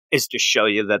just is to show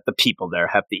you that the people there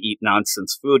have to eat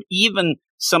nonsense food. Even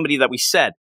somebody that we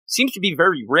said seems to be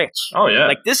very rich. Oh, yeah.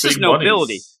 Like, this is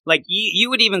nobility. Like, you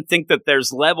would even think that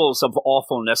there's levels of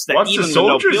awfulness that What's even the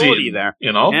nobility eating, there.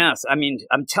 Yes. I mean,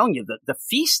 I'm telling you, the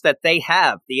feast that they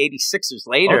have, the 86ers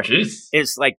later,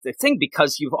 is like the thing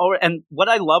because you've already, and what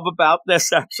I love about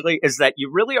this actually is that you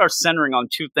really are centering on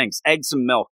two things, eggs and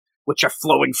milk, which are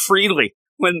flowing freely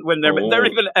when they're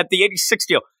even at the 86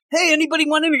 deal. Hey, anybody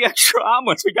want any extra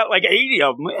omelets? We got like 80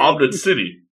 of them. Omelet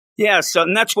City. Yeah. So,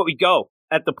 and that's what we go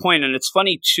at the point. And it's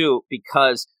funny too,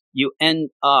 because you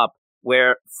end up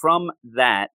where from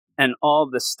that and all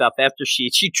this stuff after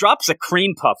she drops a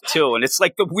cream puff too. And it's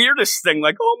like the weirdest thing,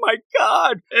 like, oh my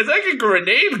God. It's like a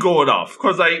grenade going off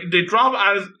because they drop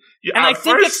as. And I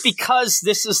think it's because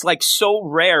this is like so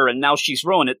rare and now she's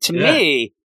ruined it. To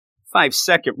me,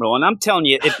 5-second rule. And I'm telling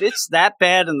you, if it's that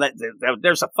bad and that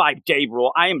there's a 5-day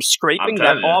rule, I am scraping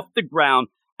that off the ground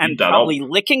and probably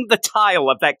licking the tile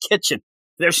of that kitchen.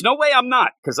 There's no way I'm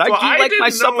not, because I do like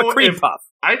myself a cream puff.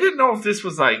 I didn't know if this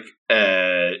was like,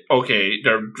 okay,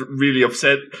 they're really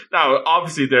upset. Now,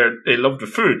 obviously, they love the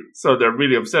food, so they're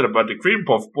really upset about the cream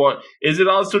puff. But is it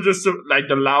also just like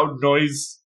the loud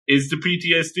noise is the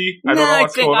PTSD? I don't know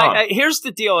what's going on. Here's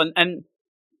the deal, and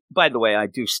by the way, I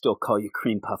do still call you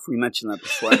cream puff. We mentioned that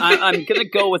before. I'm going to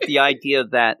go with the idea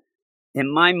that,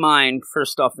 in my mind,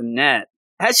 first off, Annette,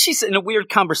 as she's in a weird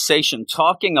conversation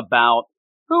talking about,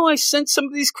 oh, I sent some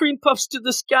of these cream puffs to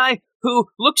this guy who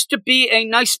looks to be a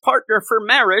nice partner for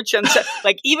marriage. And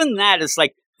like, even that is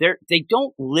like, they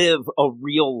don't live a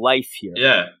real life here.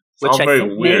 Yeah. Which I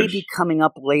think may be coming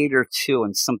up later too,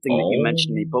 and something that you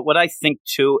mentioned to me. But what I think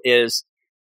too is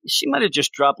she might have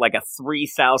just dropped like a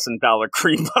 $3,000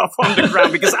 cream puff on the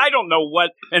ground because I don't know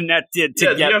what Annette did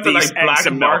to get these eggs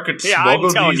and milk. I'm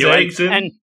telling you, eggs in.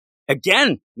 And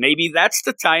again, maybe that's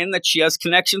the tie-in that she has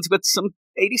connections with some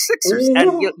 86ers. Ooh.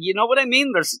 And you know what I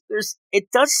mean? There's it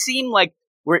does seem like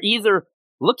we're either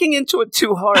looking into it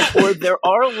too hard, or there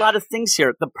are a lot of things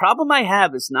here. The problem I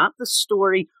have is not the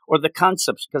story or the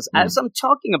concepts, because as I'm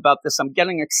talking about this, I'm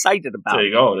getting excited about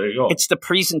it. There you go. It's the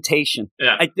presentation.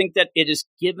 Yeah. I think that it is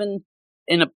given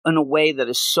in a way that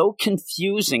is so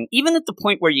confusing, even at the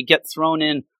point where you get thrown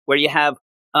in, where you have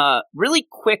really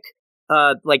quick,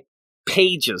 like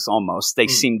pages almost, they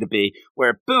seem to be,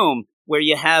 where boom, where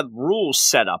you have rules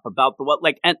set up about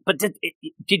but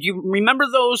did you remember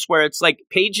those where it's like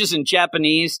pages in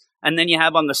Japanese and then you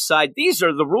have on the side, these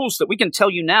are the rules that we can tell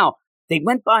you now. They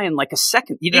went by in like a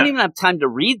second. You didn't even have time to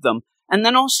read them. And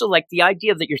then also like the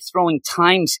idea that you're throwing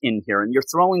times in here and you're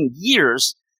throwing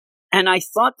years. And I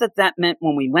thought that meant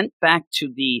when we went back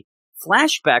to the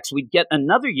flashbacks, we'd get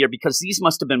another year because these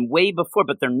must have been way before,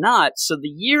 but they're not. So the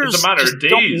years just days,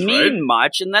 don't mean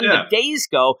much. And then the days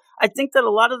go. I think that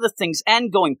a lot of the things,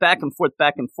 and going back and forth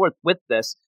with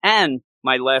this, and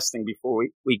my last thing before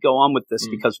we go on with this,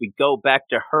 because we go back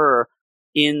to her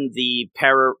in the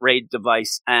para-raid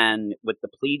device and with the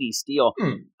Pleiades deal.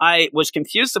 I was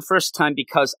confused the first time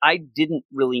because I didn't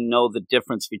really know the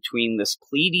difference between this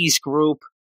Pleiades group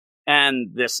and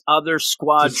this other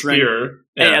squadron,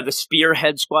 the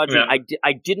Spearhead Squadron.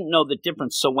 I didn't know the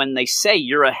difference. So when they say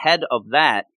you're ahead of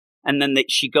that, and then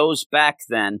she goes back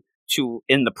then to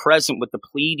in the present with the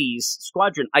Pleiades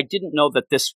Squadron, I didn't know that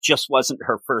this just wasn't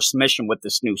her first mission with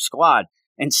this new squad.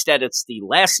 Instead, it's the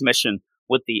last mission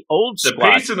with the old squad.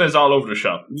 The pacing is all over the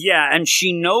shop. Yeah, and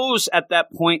she knows at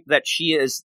that point that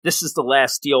this is the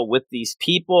last deal with these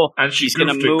people. And she's going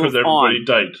to move because everybody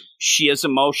died. She is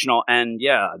emotional. And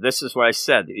this is what I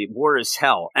said. War is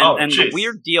hell. And the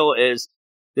weird deal is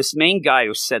this main guy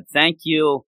who said, thank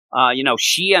you.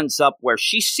 She ends up where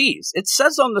she sees. It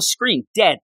says on the screen,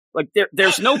 dead. Like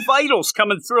there's no vitals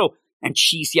coming through. And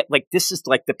she's this is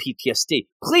like the PTSD.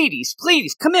 Pleiades,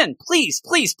 come in. Please,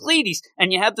 Pleiades.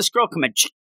 And you have this girl come in.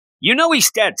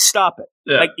 He's dead. Stop it.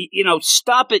 Yeah.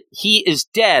 Stop it. He is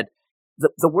dead.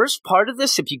 The worst part of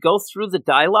this, if you go through the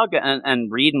dialogue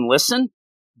and read and listen,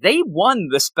 they won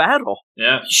this battle.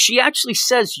 Yeah. She actually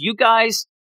says, you guys,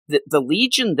 the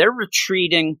Legion, they're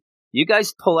retreating. You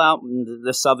guys pull out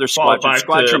this other squadron.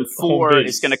 Squadron 4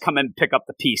 is going to come and pick up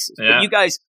the pieces. Yeah. But you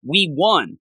guys, we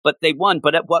won. But they won.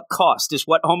 But at what cost is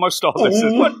what almost all this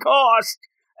is. What cost?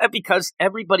 Because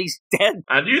everybody's dead.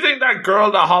 And do you think that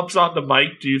girl that hops on the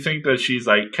mic, do you think that she's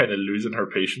like kind of losing her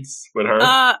patience with her?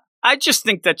 I just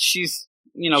think that she's,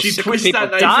 she sick of people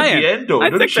that dying. At the end, though,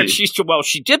 I think she? That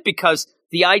she did, because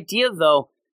the idea, though,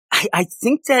 I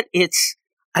think that it's,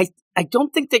 I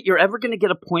don't think that you're ever going to get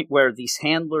a point where these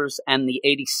handlers and the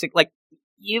 86,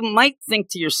 you might think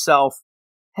to yourself,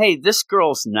 hey, this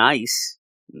girl's nice,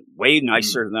 way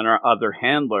nicer than our other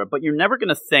handler, but you're never going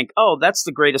to think, oh, that's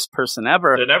the greatest person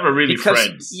ever. They're never really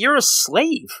friends. You're a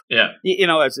slave. Yeah.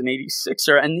 As an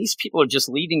 86er, and these people are just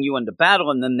leading you into battle,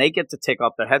 and then they get to take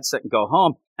off their headset and go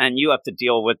home, and you have to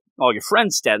deal with all your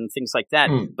friends dead and things like that.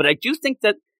 But I do think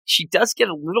that she does get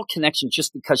a little connection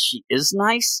just because she is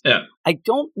nice. Yeah. I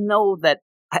don't know that.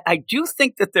 I do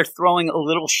think that they're throwing a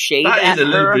little shade at her. That is a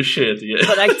little bit shade, yeah.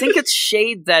 But I think it's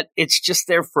shade that it's just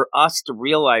there for us to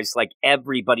realize,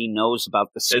 everybody knows about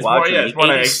the squadron. It's more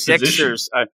like 86ers.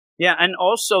 And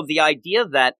also the idea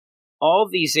that all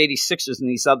these 86ers and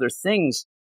these other things,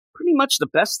 pretty much the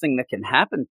best thing that can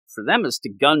happen for them is to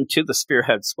gun to the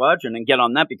Spearhead Squadron and get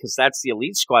on that, because that's the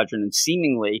elite squadron, and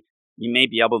seemingly you may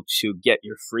be able to get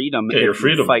your freedom if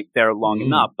you fight there long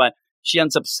enough. But she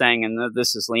ends up saying, and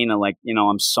this is Lena,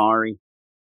 I'm sorry.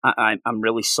 I'm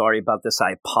really sorry about this.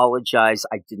 I apologize.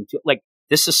 I didn't do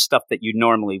this is stuff that you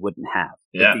normally wouldn't have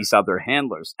with these other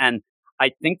handlers. And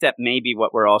I think that maybe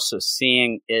what we're also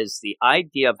seeing is the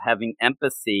idea of having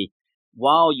empathy.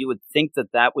 While you would think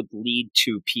that would lead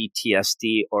to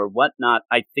PTSD or whatnot,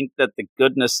 I think that the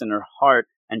goodness in her heart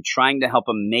and trying to help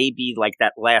him may be like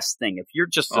that last thing. If you're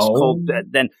just as cold,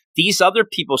 then these other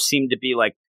people seem to be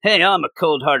like, hey, I'm a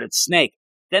cold-hearted snake.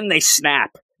 Then they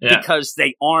snap because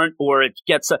they aren't, or it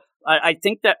gets I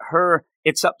think that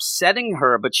it's upsetting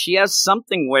her, but she has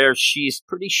something where she's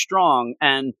pretty strong,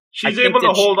 and she's able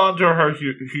to hold on to her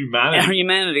humanity. Her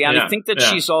humanity. And I think that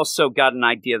she's also got an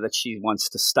idea that she wants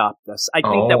to stop this. I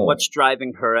think that what's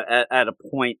driving her at a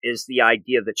point is the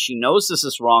idea that she knows this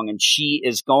is wrong, and she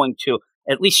is going to,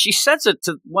 at least she says it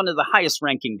to one of the highest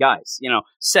ranking guys,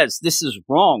 says, this is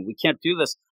wrong. We can't do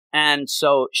this. And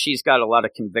so she's got a lot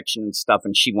of conviction and stuff,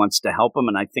 and she wants to help him.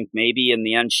 And I think maybe in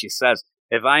the end she says,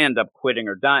 if I end up quitting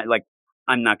or dying,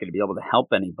 I'm not going to be able to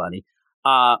help anybody.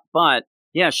 But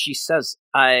yeah, she says,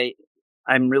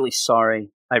 I'm really sorry.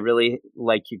 I really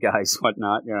like you guys,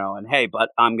 whatnot, and hey, but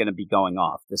I'm going to be going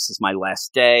off. This is my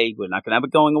last day. We're not going to have a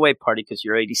going away party because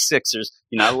you're 86ers.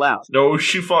 You're not allowed. No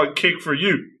chiffon cake for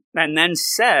you. And then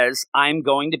says, I'm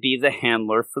going to be the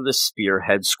handler for the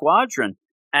Spearhead Squadron.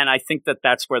 And I think that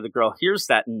that's where the girl hears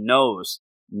that and knows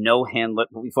no handler.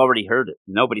 We've already heard it.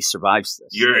 Nobody survives this.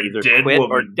 You're either a dead quit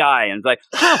woman. or die. And like,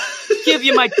 give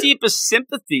you my deepest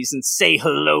sympathies and say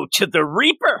hello to the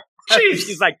Reaper. Jeez.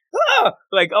 She's like,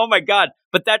 oh my God.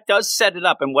 But that does set it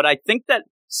up. And what I think that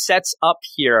sets up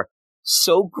here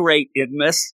so great in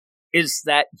this is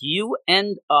that you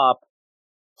end up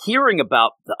hearing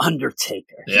about the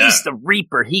Undertaker. Yeah. He's the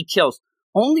Reaper. He kills.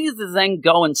 Only to then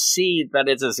go and see that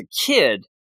it as a kid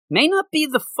may not be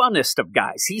the funnest of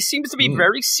guys. He seems to be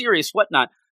very serious, whatnot.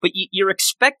 But you're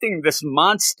expecting this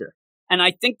monster. And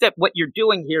I think that what you're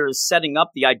doing here is setting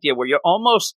up the idea where you're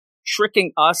almost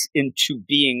tricking us into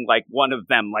being like one of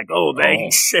them, like, the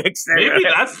 86. Maybe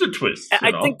that's the twist.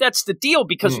 I think that's the deal,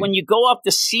 because when you go up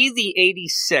to see the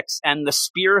 86 and the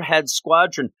Spearhead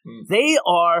Squadron, they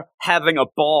are having a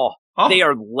ball. Oh. They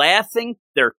are laughing.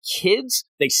 They're kids.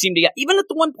 They seem to get, even at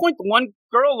the one point, the one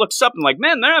girl looks up and like,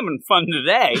 man, they're having fun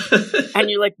today. And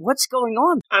you're like, what's going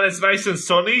on? And it's nice and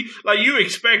sunny. Like you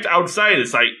expect outside,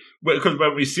 it's like, because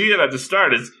when we see it at the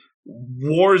start, it's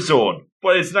war zone.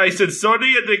 But it's nice and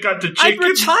sunny, and they got the chickens. I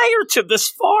retired to this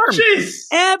farm. Jeez.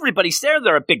 Everybody's there.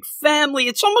 They're a big family.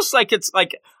 It's almost like it's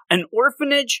like an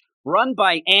orphanage run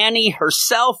by Annie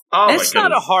herself. It's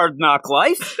not a hard knock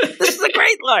life. This is a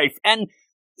great life. And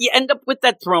you end up with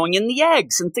that throwing in the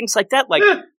eggs and things like that. Like,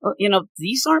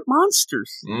 these aren't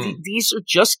monsters. These are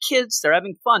just kids. They're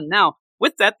having fun. Now,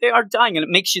 with that, they are dying. And it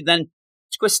makes you then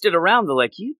twist it around. They're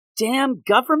like, you damn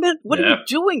government, what are you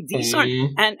doing? These aren't,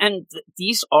 and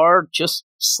these are just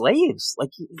slaves.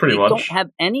 Like, they don't have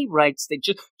any rights. They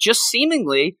just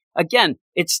seemingly, again,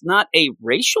 it's not a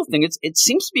racial thing. It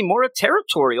seems to be more a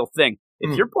territorial thing.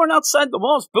 If you're born outside the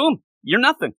walls, boom, you're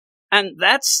nothing. And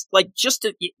that's like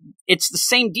it's the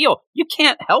same deal. You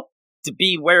can't help to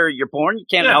be where you're born. You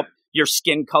can't help your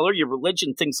skin color, your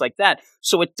religion, things like that.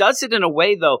 So it does it in a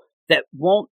way, though, that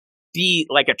won't be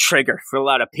like a trigger for a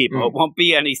lot of people. It won't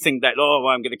be anything that,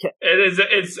 I'm going to kill.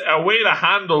 It's a way to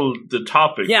handle the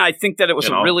topic. Yeah, I think that it was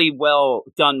a really well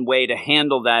done way to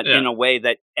handle that in a way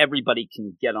that everybody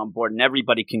can get on board and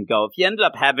everybody can go. If you ended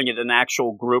up having it an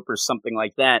actual group or something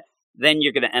like that, then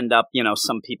you're going to end up,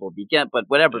 some people begin, but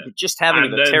whatever. But just having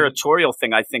the territorial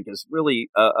thing, I think, is really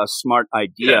a smart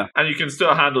idea. Yeah, and you can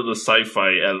still handle the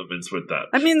sci-fi elements with that.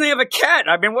 I mean, they have a cat.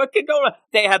 I mean, what could go wrong?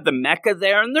 They have the mecha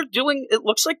there, and it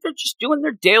looks like they're just doing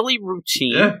their daily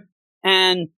routine. Yeah.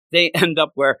 And they end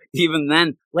up where, even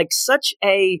then, like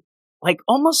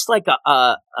almost like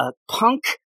a punk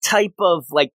type of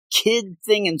like kid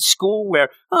thing in school where,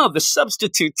 the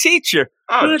substitute teacher,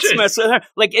 let's mess with her.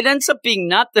 Like, it ends up being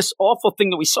not this awful thing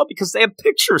that we saw because they have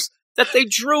pictures that they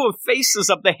drew of faces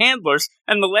of the handlers,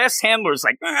 and the last handler is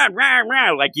like, rah, rah,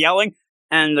 rah, like yelling,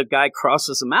 and the guy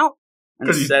crosses them out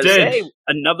and says, hey,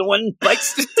 another one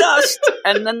bites the dust.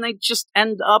 And then they just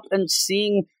end up and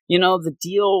seeing, the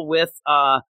deal with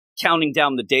counting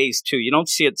down the days too. You don't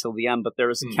see it till the end, but there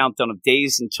is a countdown of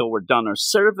days until we're done our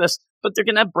service, but they're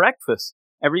going to have breakfast.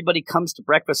 Everybody comes to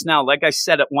breakfast now. Like I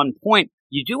said, at one point,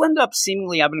 you do end up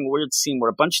seemingly having a weird scene where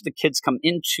a bunch of the kids come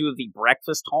into the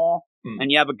breakfast hall,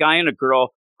 and you have a guy and a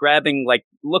girl grabbing, like,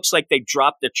 looks like they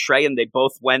dropped a tray and they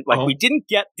both went, like, we didn't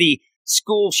get the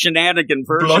school shenanigan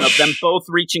version of them both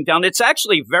reaching down. It's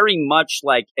actually very much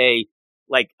like a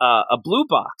blue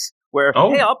box where,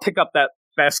 hey, I'll pick up that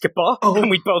basketball, and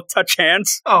we both touch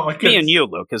hands. Oh my goodness. Me and you,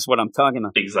 Luke, is what I'm talking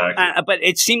about. Exactly. But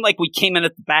it seemed like we came in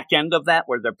at the back end of that,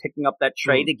 where they're picking up that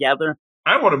tray together.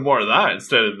 I wanted more of that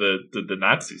instead of the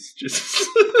Nazis. Just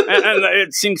and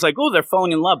it seems like, they're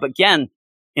falling in love again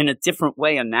in a different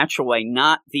way, a natural way,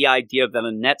 not the idea that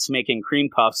Annette's making cream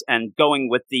puffs and going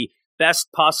with the best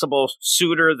possible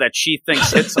suitor that she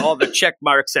thinks hits all the check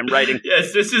marks and writing.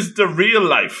 Yes, this is the real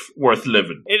life worth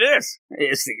living. It is.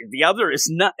 The other is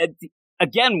not.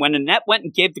 Again, when Annette went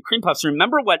and gave the cream puffs,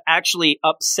 remember what actually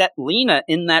upset Lena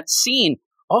in that scene,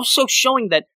 also showing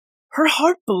that her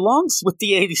heart belongs with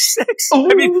the 86.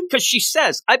 I mean, because she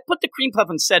says, I put the cream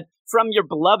puff and said, from your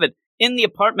beloved, in the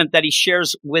apartment that he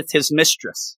shares with his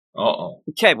mistress.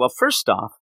 Okay, well, first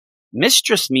off,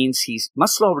 mistress means he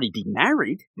must already be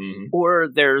married, or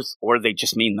they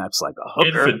just mean that's like a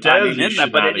hooker. Infidelity,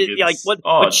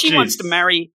 but she wants to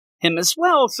marry him as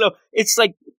well. So it's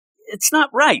like, it's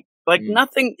not right. Like,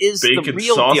 nothing is the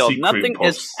real deal. Nothing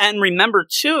is. And remember,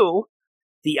 too,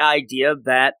 the idea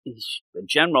that the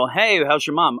general, hey, how's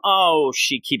your mom? Oh,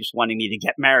 she keeps wanting me to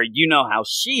get married. You know how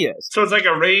she is. So it's like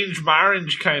arranged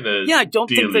marriage kind of. Yeah, I don't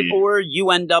think that, or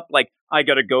you end up like, I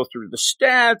got to go through the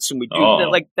stats and we do that.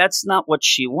 Like, that's not what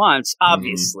she wants,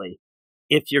 obviously.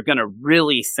 If you're going to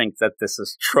really think that this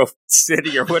is Trophy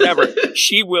City or whatever,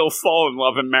 she will fall in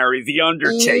love and marry The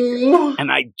Undertaker. And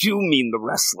I do mean the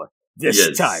wrestler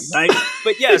this time, right?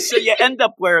 But yeah, so you end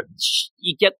up where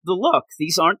you get the look.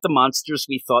 These aren't the monsters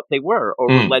we thought they were or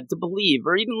were led to believe.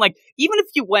 Or even if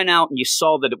you went out and you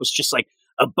saw that it was just like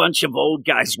a bunch of old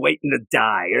guys waiting to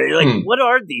die. Or you're like, what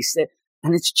are these?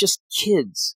 And it's just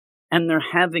kids. And they're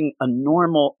having a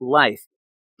normal life.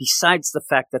 Besides the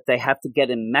fact that they have to get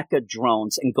in mecha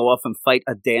drones and go off and fight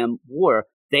a damn war,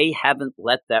 they haven't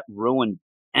let that ruin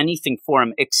anything for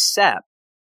them, except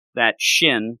that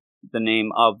Shin, the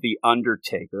name of the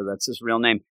Undertaker, that's his real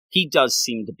name, he does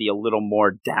seem to be a little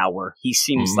more dour. He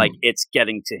seems like it's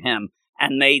getting to him,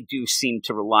 and they do seem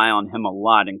to rely on him a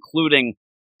lot, including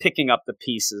picking up the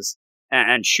pieces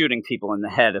and shooting people in the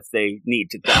head if they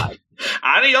need to die.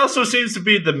 And he also seems to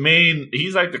be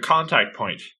he's like the contact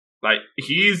point. Like,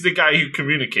 he's the guy who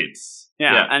communicates.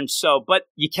 Yeah, and so, but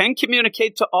you can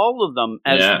communicate to all of them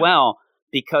as well,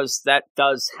 because that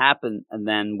does happen, and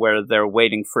then where they're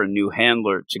waiting for a new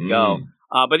handler to go.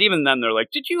 But even then, they're like,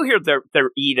 did you hear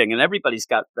they're eating? And everybody's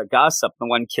got the gossip.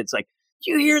 And one kid's like,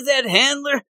 did you hear that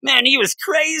handler? Man, he was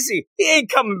crazy. He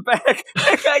ain't coming back.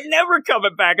 That guy never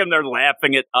coming back. And they're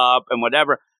laughing it up and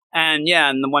whatever. And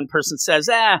and the one person says,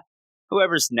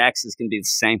 whoever's next is going to be the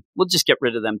same. We'll just get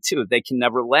rid of them, too. They can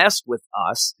never last with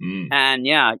us. And,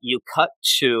 you cut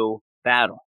to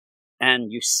battle, and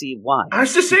you see why.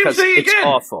 It's the same thing again. It's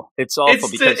awful. It's awful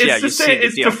because, you see the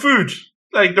deal. The food.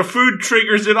 Like, the food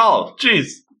triggers it all. Jeez.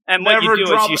 And what you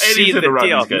do is you see the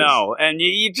deal. No, and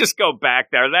you just go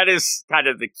back there. That is kind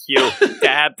of the cue to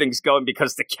have things going,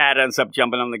 because the cat ends up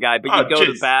jumping on the guy. But you go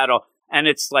to battle, and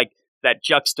it's like, that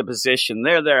juxtaposition.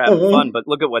 They're having fun, but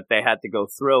look at what they had to go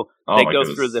through. They go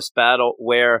through this battle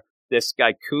where this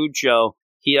guy Cujo,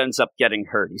 he ends up getting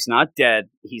hurt. He's not dead.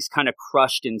 He's kind of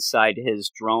crushed inside his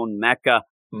drone mecha,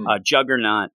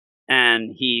 Juggernaut,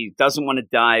 and he doesn't want to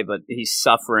die, but he's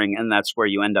suffering, and that's where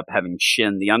you end up having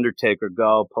Shin, the Undertaker,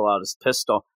 pull out his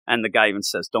pistol, and the guy even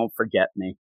says, "Don't forget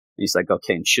me." He's like,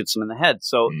 okay, and shoots him in the head.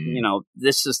 So,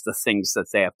 this is the things that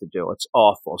they have to do. It's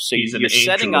awful. So you're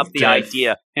setting up the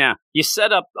idea. Yeah. You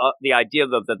set up the idea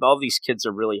that all these kids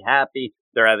are really happy.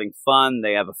 They're having fun.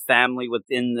 They have a family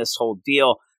within this whole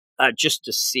deal, just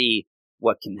to see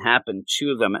what can happen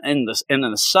to them. And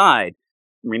an aside,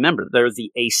 remember, they're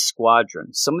the Ace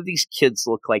Squadron. Some of these kids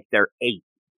look like they're 8.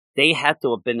 They had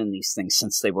to have been in these things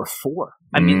since they were 4.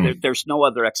 I mean, there's no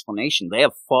other explanation. They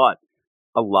have fought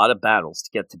a lot of battles to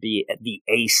get to be the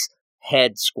Ace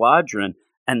head squadron,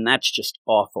 and that's just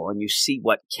awful. And you see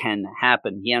what can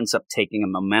happen. He ends up taking a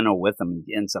memento with him.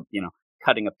 He ends up,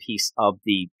 cutting a piece of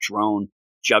the drone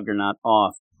Juggernaut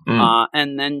off.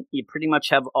 And then you pretty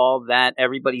much have all that.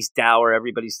 Everybody's dour,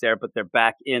 everybody's there, but they're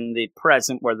back in the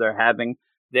present where they're having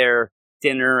their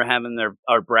dinner, having their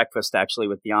breakfast, actually,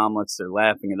 with the omelets. They're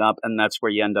laughing it up, and that's where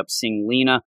you end up seeing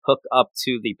Lena hook up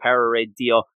to the Para Raid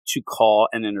deal to call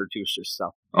and introduce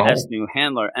herself as new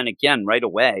handler. And again, right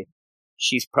away,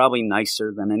 she's probably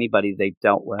nicer than anybody they've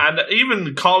dealt with. And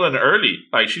even calling early.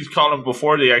 Like, she's calling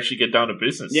before they actually get down to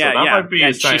business. Yeah, so that might be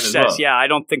a sign as well. Yeah, I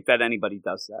don't think that anybody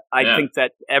does that. I think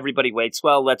that everybody waits.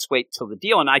 Well, let's wait till the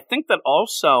deal. And I think that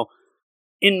also,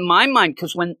 in my mind,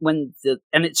 because and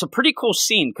it's a pretty cool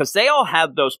scene, because they all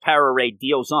have those Para Raid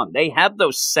deals on. They have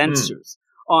those sensors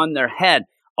on their head.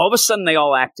 All of a sudden, they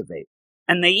all activate.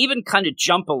 And they even kind of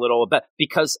jump a little bit,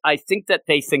 because I think that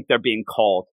they think they're being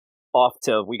called off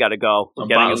to, we got to go. We're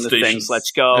getting into things.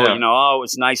 Let's go. Yeah. It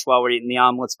was nice while we're eating the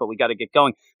omelets, but we got to get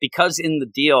going. Because in the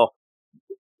deal,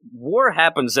 war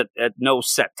happens at no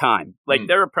set time. Like,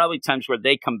 there are probably times where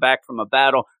they come back from a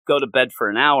battle, go to bed for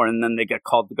an hour, and then they get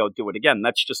called to go do it again.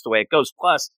 That's just the way it goes.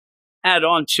 Plus, add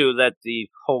on to that, the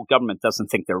whole government doesn't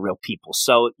think they're real people.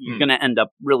 So you're going to end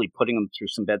up really putting them through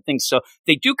some bad things. So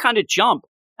they do kind of jump.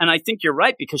 And I think you're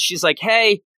right, because she's like,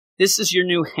 hey, this is your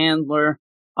new handler.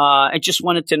 I just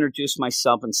wanted to introduce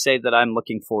myself and say that I'm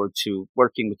looking forward to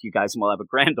working with you guys, and we'll have a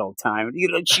grand old time.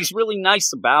 She's really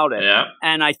nice about it. Yeah.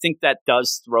 And I think that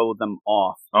does throw them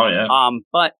off. Oh, yeah.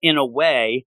 But in a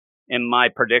way, in my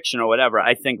prediction or whatever,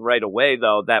 I think right away,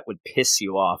 though, that would piss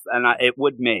you off. And it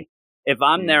would me. If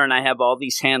I'm there and I have all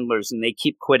these handlers and they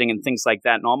keep quitting and things like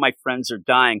that, and all my friends are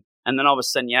dying, and then all of a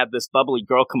sudden you have this bubbly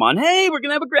girl come on, hey, we're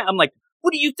going to have a grand. I'm like,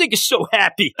 what do you think is so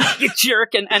happy, you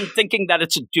jerk? And thinking that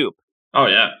it's a dupe. Oh,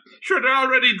 yeah. Sure, they're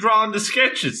already drawing the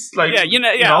sketches. Like,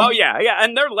 oh, yeah.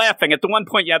 And they're laughing. At the one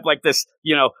point, you have like this,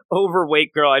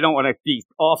 overweight girl. I don't want to be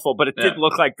awful, but it did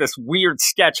look like this weird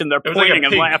sketch, and they're pointing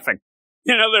and laughing.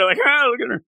 They're like, oh, look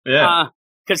at her. Yeah.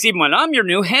 Because even when I'm your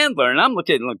new handler, and I'm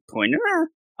looking, pointing at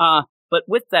her. But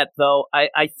with that, though,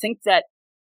 I think that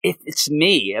if it's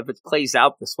me, if it plays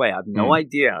out this way, I have no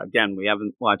idea. Again, we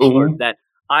haven't watched that.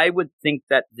 I would think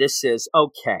that this is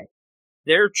okay.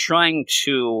 They're trying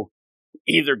to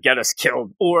either get us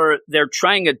killed or they're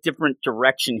trying a different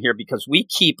direction here because we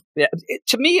keep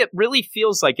to me, it really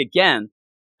feels like, again,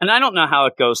 and I don't know how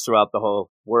it goes throughout the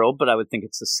whole world, but I would think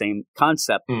it's the same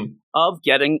concept of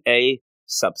getting a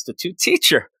substitute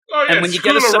teacher. Oh, yeah, and when you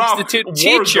get a substitute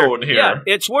teacher,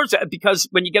 it's worse because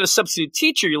when you get a substitute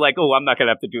teacher, you're like, oh, I'm not going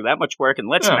to have to do that much work and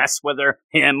let's mess with her,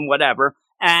 him, whatever.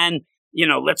 And,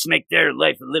 let's make their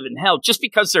life a living hell just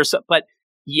because but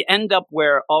you end up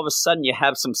where all of a sudden you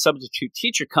have some substitute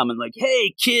teacher coming like,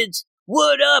 hey, kids,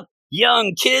 what up,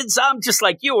 young kids? I'm just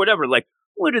like you or whatever. Like,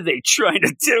 what are they trying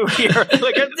to do here?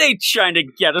 Like, are they trying to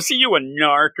get us? Are you a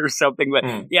narc or something? But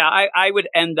I would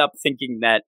end up thinking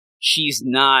that she's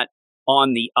not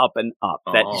on the up and up,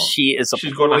 that she is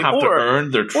she's going to have to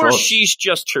earn their trust. Or she's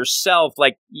just herself,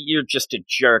 like, you're just a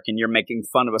jerk and you're making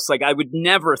fun of us. Like, I would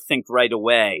never think right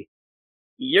away,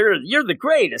 you're the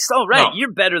greatest. Oh, right,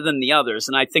 you're better than the others.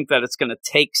 And I think that it's going to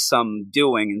take some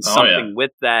doing and something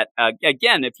with that.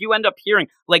 Again, if you end up hearing,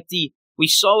 like we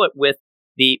saw it with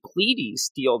the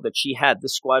Pleiades deal that she had, the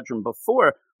squadron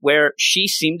before, where she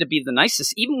seemed to be the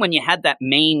nicest, even when you had that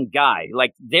main guy.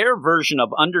 Like, their version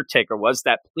of Undertaker was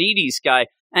that Pleiades guy,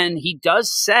 and he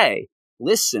does say,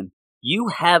 listen, you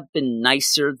have been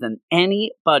nicer than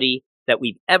anybody that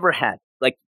we've ever had.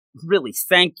 Like, really,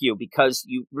 thank you, because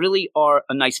you really are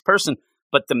a nice person.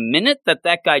 But the minute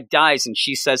that guy dies and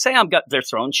she says, hey, they're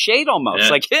throwing shade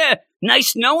almost. Like,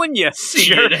 nice knowing you.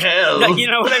 See you in hell. You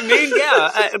know what I mean?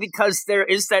 Yeah, because there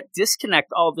is that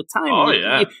disconnect all the time.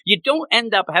 Oh, You don't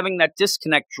end up having that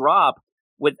disconnect drop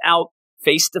without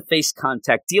face-to-face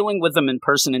contact, dealing with them in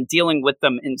person and dealing with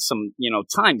them in some,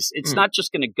 times. It's not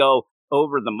just going to go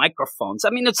over the microphones. I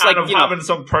mean, it's like having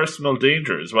some personal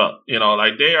danger as well.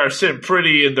 Like they are sitting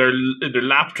pretty in their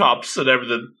laptops and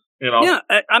everything. Yeah,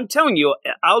 I'm telling you,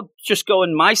 I'll just go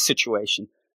in my situation.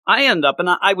 I end up, and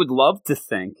I would love to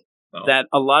think that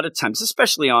a lot of times,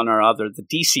 especially on the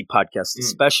DC podcast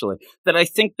especially, that I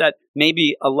think that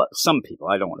maybe some people,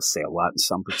 I don't want to say a lot and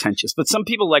some pretentious, but some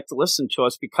people like to listen to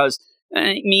us because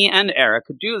me and Eric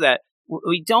could do that.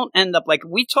 We don't end up like,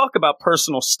 we talk about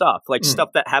personal stuff, like stuff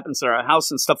that happens in our house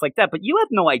and stuff like that. But you have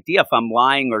no idea if I'm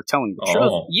lying or telling the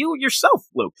truth. You yourself,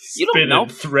 Luke, you don't know.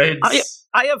 Threads.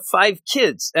 I have 5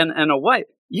 kids and a wife.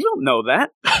 You don't know that.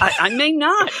 I may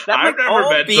not. That might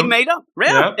all be made up.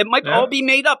 Yeah, it might all be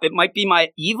made up. It might be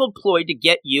my evil ploy to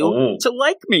get you to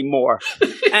like me more.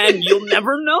 And you'll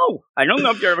never know. I don't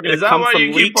know if you're ever going to come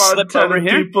from leaks slipped over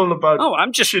here.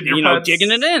 I'm just,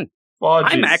 digging it in.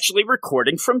 I'm actually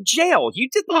recording from jail. You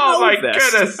didn't know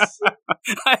this. Goodness.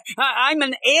 I'm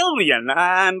an alien.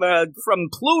 I'm from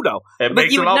Pluto.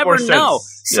 But you never know.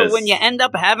 So when you end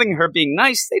up having her being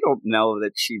nice, they don't know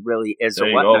that she really is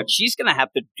or whatnot. She's going to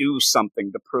have to do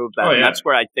something to prove that. And that's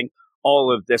where I think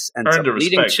all of this ends up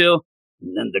leading to.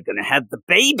 And then they're going to have the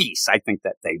babies. I think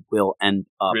that they will end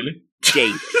up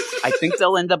dating. I think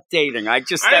they'll end up dating. I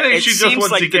think she just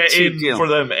wants to get in for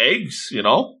them eggs,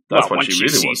 That's what she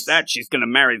really wants. That, she's going to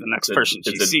marry the next person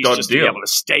she sees just to be able to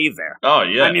stay there. Oh,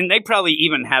 yeah. I mean, they probably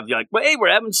even have well, hey,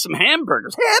 we're having some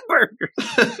hamburgers.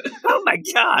 Hamburgers! Oh, my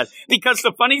God. Because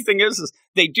the funny thing is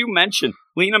they do mention,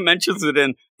 Lena mentions it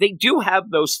they do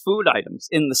have those food items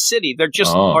in the city. They're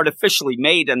just artificially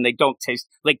made and they don't taste,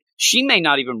 like, she may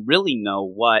not even really know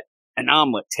what an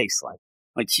omelet tastes like.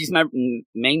 Like,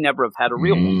 may never have had a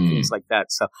real one, things like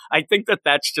that. So I think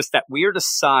that's just that weird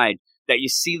aside that you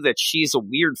see that she's a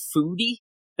weird foodie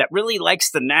that really likes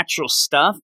the natural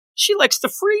stuff. She likes the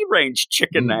free-range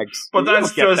chicken eggs. But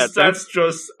that's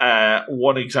just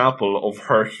one example of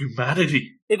her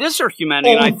humanity. It is her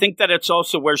humanity, and I think that it's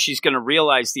also where she's going to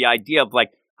realize the idea of,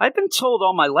 like, I've been told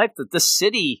all my life that this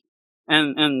city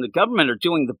and the government are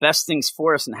doing the best things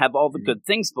for us and have all the good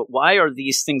things, but why are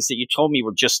these things that you told me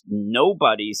were just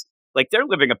nobodies? Like, they're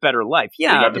living a better life.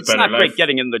 Yeah, it's not great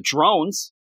getting in the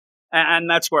drones. And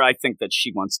that's where I think that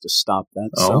she wants to stop that.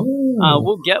 So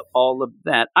we'll get all of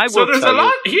that. So there's a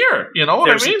lot here, you know what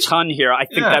I mean? There's a ton here. I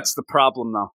think that's the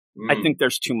problem, though. I think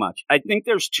there's too much. I think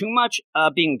there's too much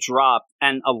being dropped,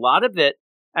 and a lot of it,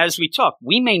 as we talk,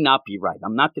 we may not be right.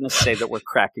 I'm not going to say that we're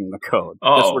cracking the code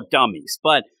because we're dummies,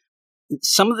 but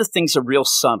some of the things are real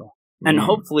subtle. And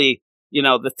hopefully,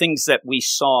 the things that we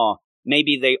saw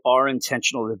maybe they are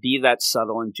intentional to be that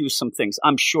subtle and do some things.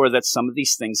 I'm sure that some of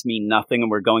these things mean nothing and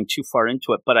we're going too far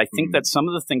into it, but I think that some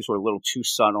of the things were a little too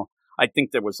subtle. I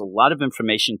think there was a lot of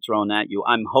information thrown at you.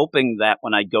 I'm hoping that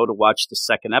when I go to watch the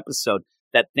second episode,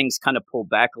 that things kind of pull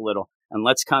back a little and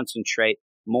let's concentrate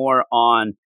more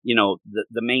on,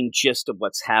 the main gist of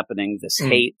what's happening, this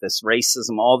hate, this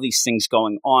racism, all these things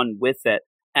going on with it,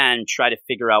 and try to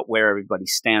figure out where everybody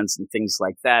stands and things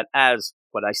like that. As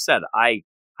what I said, I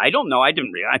don't know. I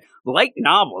didn't read. I like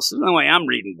novels. There's no way I'm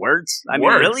reading words. I mean,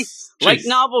 really? Jeez. Like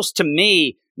novels to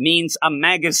me means a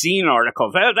magazine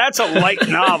article. That's a light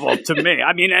novel to me.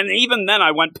 I mean, and even then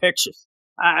I went pictures.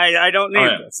 I don't need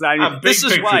this. This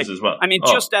is why. As well. I mean,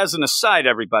 just as an aside,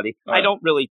 everybody, I don't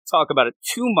really talk about it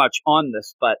too much on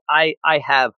this, but I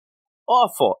have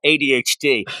awful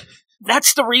ADHD.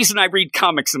 That's the reason I read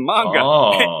comics and manga.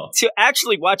 To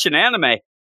actually watch an anime,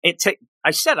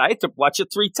 I said I had to watch it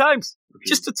 3 times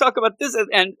just to talk about this.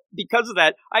 And because of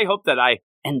that, I hope that I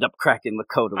end up cracking the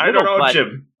code a little. I don't know,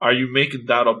 Jim. Are you making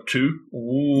that up too?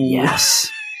 Ooh.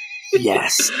 Yes.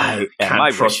 I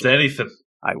can't trust anything.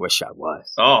 I wish I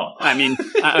was. Oh. I mean,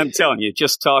 I'm telling you,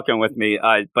 just talking with me,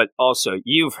 but also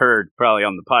you've heard probably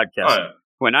on the podcast,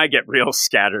 when I get real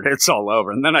scattered, it's all over,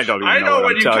 and then I don't even know what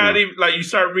when I'm you can't even, like, you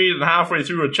start reading halfway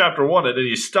through a chapter 1, and then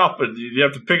you stop, and you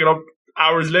have to pick it up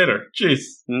hours later. Jeez.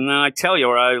 No, I tell you,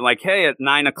 where I'm like, hey, at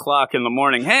 9 o'clock in the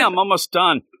morning, hey, I'm almost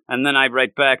done, and then I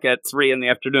write back at 3 in the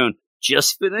afternoon,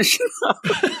 just finishing up.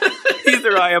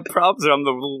 Either I have problems or I'm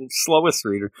the slowest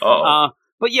reader.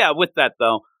 But yeah, with that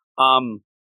though,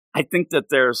 I think that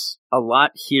there's a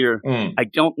lot here. I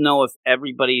don't know if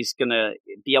everybody's going to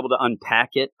be able to unpack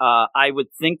it. I would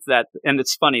think that, and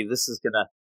it's funny, this is going to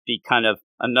be kind of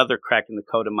another crack in the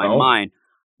code in my mind.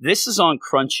 This is on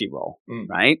Crunchyroll,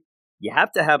 right? You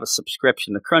have to have a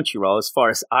subscription to Crunchyroll as far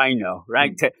as I know,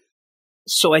 right?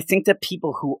 So I think that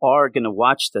people who are going to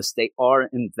watch this, they are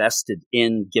invested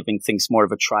in giving things more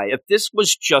of a try. If this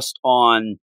was just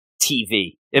on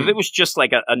TV, if it was just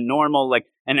like a normal, like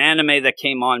an anime that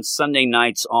came on Sunday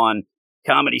nights on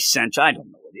Comedy Central, I don't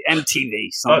know, MTV,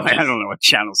 I don't know what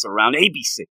channels are around,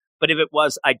 ABC. But if it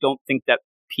was, I don't think that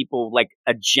people, like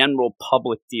a general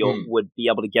public deal, would be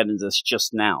able to get into this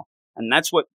just now. And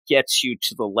that's what gets you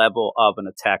to the level of an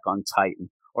Attack on Titan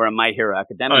or a My Hero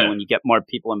Academia when you get more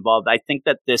people involved. I think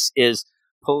that this is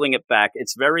pulling it back.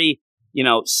 It's very,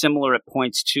 similar at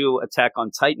points to Attack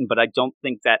on Titan, but I don't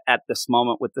think that at this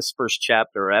moment with this first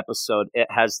chapter or episode, it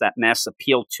has that mass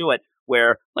appeal to it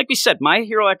where, like we said, My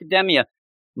Hero Academia,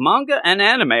 manga and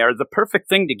anime are the perfect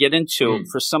thing to get into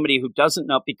for somebody who doesn't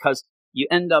know, because you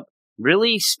end up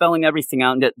really spelling everything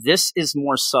out. And this is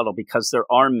more subtle because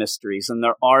there are mysteries and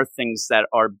there are things that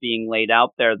are being laid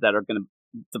out there that are going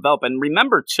to develop. And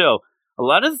remember, too, a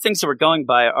lot of the things that we're going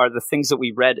by are the things that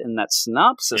we read in that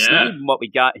synopsis, not even what we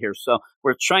got here. So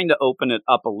we're trying to open it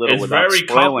up a little without spoiling things.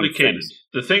 It's very complicated.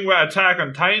 The thing with Attack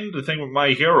on Titan, the thing with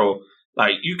My Hero,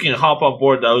 like, you can hop on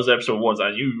board those episode 1s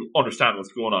and you understand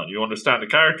what's going on. You understand the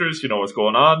characters, you know what's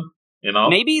going on,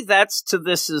 Maybe that's to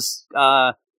this is,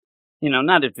 not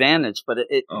advantage, but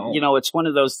it's one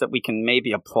of those that we can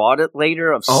maybe applaud it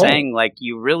later of saying, like,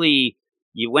 you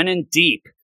went in deep,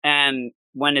 and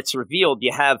when it's revealed,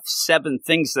 you have 7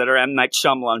 things that are M. Night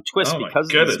Shyamalan twist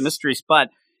because of these mysteries. But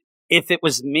if it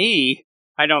was me,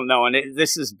 I don't know, and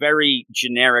this is very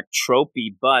generic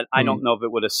tropey, but I don't know if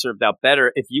it would have served out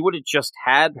better if you would have just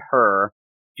had her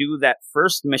do that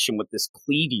first mission with this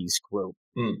Pleiades group.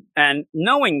 And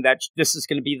knowing that this is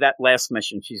going to be that last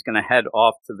mission, she's going to head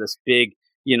off to this big,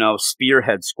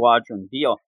 spearhead squadron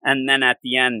deal. And then at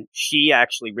the end, she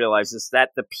actually realizes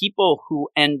that the people who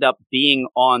end up being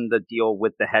on the deal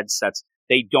with the headsets,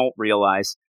 they don't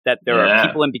realize that there are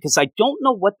people in, because I don't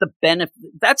know what the benefit.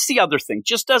 That's the other thing.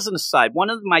 Just as an aside,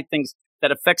 one of my things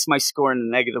that affects my score in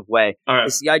a negative way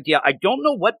is the idea. I don't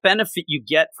know what benefit you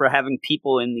get for having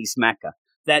people in these mecha.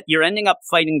 That you're ending up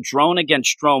fighting drone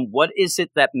against drone. What is it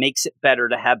that makes it better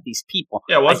to have these people?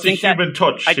 Yeah, what's the human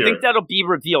touch here? I think that'll be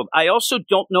revealed. I also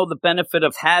don't know the benefit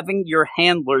of having your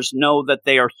handlers know that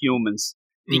they are humans,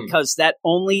 because that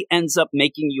only ends up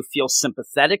making you feel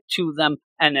sympathetic to them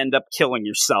and end up killing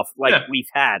yourself like we've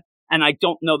had. And I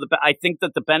don't know I think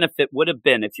that the benefit would have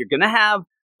been if you're going to have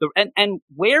and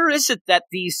where is it that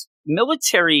these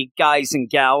military guys and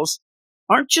gals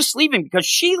aren't just leaving, because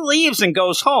she leaves and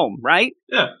goes home, right?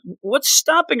 Yeah. What's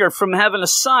stopping her from having a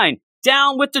sign,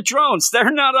 down with the drones? They're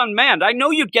not unmanned. I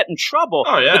know you'd get in trouble,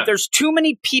 but there's too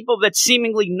many people that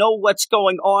seemingly know what's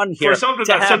going on here. For something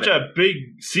that's such a big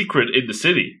secret in the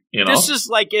city, This is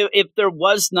like if there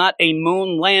was not a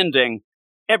moon landing,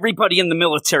 everybody in the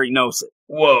military knows it.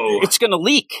 Whoa. It's going to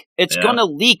leak. It's going to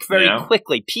leak very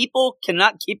quickly. People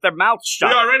cannot keep their mouths shut.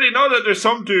 We already know that there's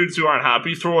some dudes who aren't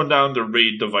happy throwing down their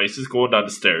raid devices, going down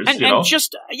the stairs. And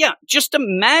just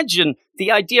imagine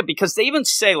the idea, because they even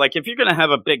say, like, if you're going to have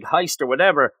a big heist or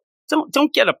whatever,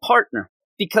 don't get a partner,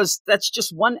 because that's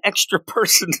just one extra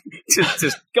person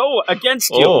to go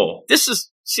against you. Oh. This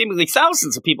is seemingly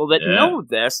thousands of people that know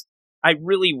this. I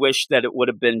really wish that it would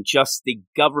have been just the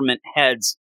government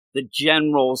heads, the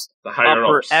generals, the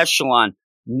upper echelon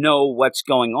know what's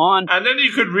going on. And then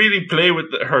you could really play with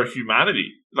her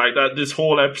humanity. Like that, this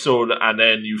whole episode, and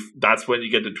then that's when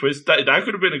you get the twist. That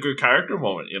could have been a good character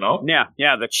moment, you know?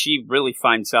 Yeah, that she really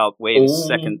finds out, wait a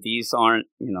second, these aren't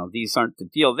the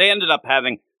deal. They ended up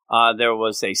having, there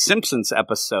was a Simpsons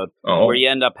episode where you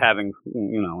end up having,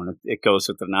 and it goes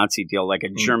with the Nazi deal, like a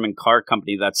German car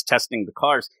company that's testing the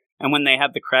cars. And when they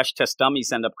have the crash test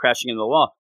dummies end up crashing into the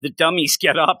wall, the dummies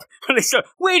get up and they say,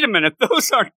 wait a minute,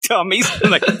 those aren't dummies. And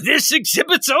like, this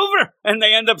exhibit's over. And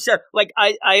they end up saying, like,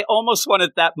 I almost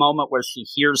wanted that moment where she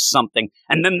hears something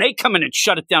and then they come in and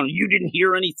shut it down. You didn't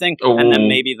hear anything. Oh. And then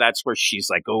maybe that's where she's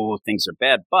like, oh, things are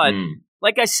bad. But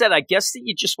like I said, I guess that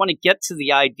you just want to get to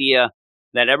the idea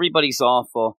that everybody's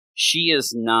awful. She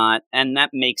is not. And that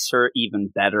makes her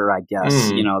even better, I guess,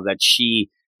 that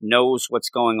she knows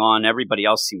what's going on. Everybody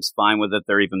else seems fine with it.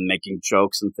 They're even making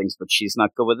jokes and things, but she's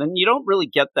not good with it. And you don't really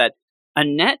get that.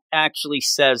 Annette actually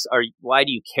says, why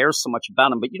do you care so much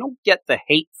about him? But you don't get the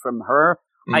hate from her.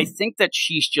 I think that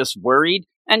she's just worried,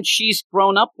 and she's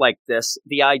grown up like this,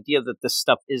 the idea that this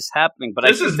stuff is happening. But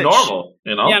this is normal,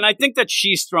 Yeah, and I think that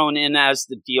she's thrown in as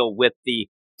the deal with the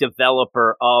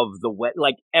developer of the web.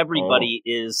 Like, everybody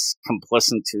is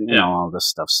complicit to, all this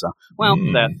stuff. So, well,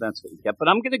 that's what you get. But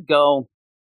I'm going to go,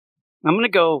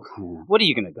 what are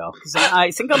you going to go? Because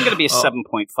I think I'm going to be a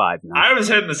 7.5 now. I was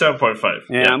heading to 7.5.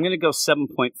 Yeah, I'm going to go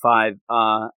 7.5.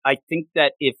 I think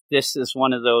that if this is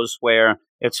one of those where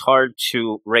it's hard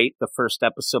to rate the first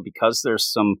episode because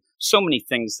there's so many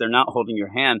things they're not holding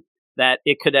your hand, that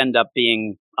it could end up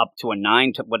being up to a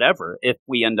 9 to whatever if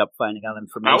we end up finding out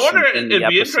information. I wonder, it'd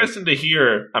be interesting to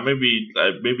hear, and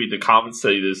maybe the comments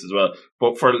say this as well,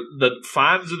 but for the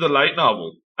fans of the light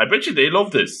novel, I bet you they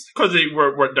love this because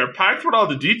they're packed with all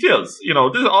the details.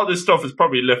 All this stuff is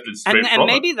probably lifted straight from and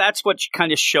maybe that's what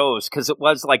kind of shows, because it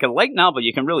was like a light novel.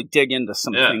 You can really dig into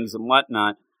some things and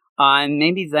whatnot. And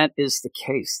maybe that is the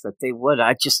case, that they would.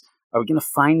 Are we going to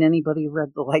find anybody who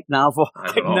read the light novel?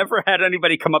 I've never had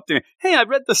anybody come up to me, hey, I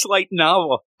read this light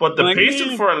novel. But the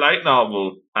pacing for a light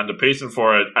novel and the pacing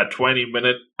for a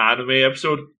 20-minute anime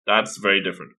episode, that's very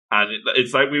different. And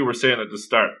it's like we were saying at the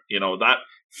start, that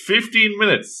 15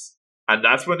 minutes, and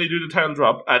that's when they do the title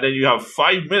drop, and then you have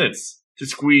 5 minutes to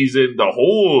squeeze in the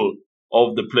whole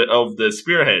of the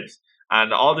spearhead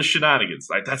and all the shenanigans.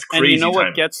 Like, that's crazy. And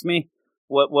what gets me?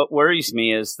 What worries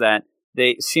me is that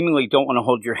they seemingly don't want to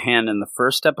hold your hand in the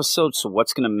first episode, so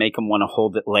what's going to make them want to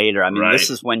hold it later? I mean, This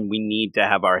is when we need to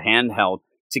have our hand held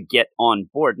to get on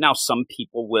board. Now, some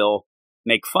people will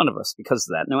make fun of us because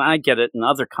of that. Now, I get it in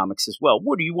other comics as well.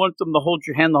 What, do you want them to hold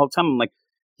your hand the whole time? I'm like,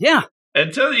 yeah.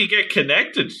 Until you get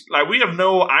connected. Like, we have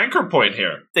no anchor point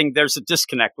here. There's a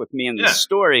disconnect with me in this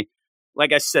story.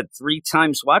 Like I said, 3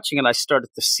 times watching it, I started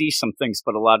to see some things,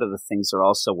 but a lot of the things are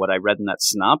also what I read in that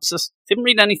synopsis. Didn't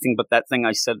read anything but that thing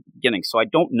I said at the beginning, so I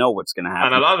don't know what's going to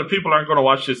happen. And a lot of people aren't going to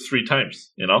watch this 3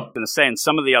 times, I'm going to say, and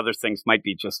some of the other things might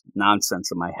be just nonsense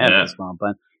in my head as well.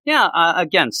 But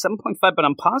again, 7.5, but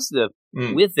I'm positive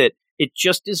with it. It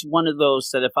just is one of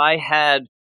those that if I had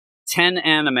 10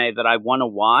 anime that I want to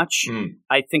watch,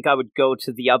 I think I would go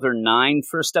to the other 9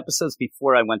 first episodes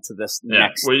before I went to this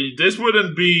next. Well, this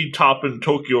wouldn't be topping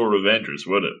Tokyo Revengers,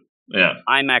 would it? Yeah.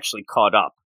 I'm actually caught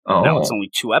up. Now it's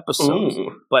only 2 episodes.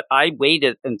 But I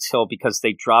waited because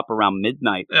they drop around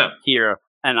midnight here,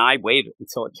 and I waited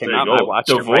until it came out. I watched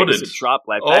it right as it dropped.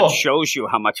 That shows you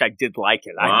how much I did like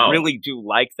it. Wow. I really do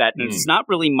like that. And it's not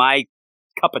really my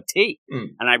cup of tea,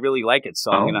 and I really like it.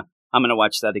 So I'm gonna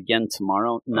watch that again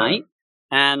tomorrow night,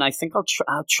 and I think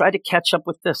I'll try to catch up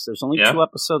with this. There's only 2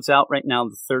 episodes out right now.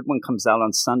 The third one comes out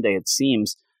on Sunday, it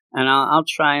seems, and I'll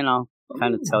try and I'll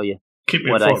kind of tell you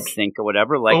what I think or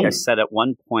whatever. Like I said, at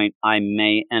one point I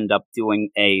may end up doing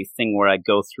a thing where I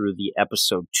go through the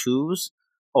episode 2s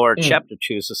or chapter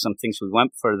 2s of some things we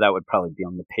went for. That would probably be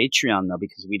on the Patreon though,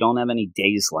 because we don't have any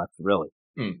days left really.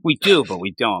 We do, but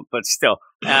we don't. But still,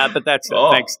 but that's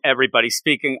it. Thanks, everybody.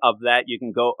 Speaking of that, you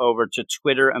can go over to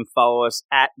Twitter and follow us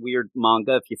at Weird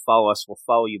Manga. If you follow us, we'll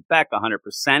follow you back 100%.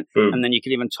 And then you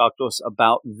can even talk to us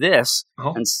about this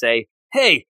and say,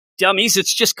 hey, dummies,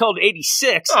 it's just called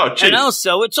 86. And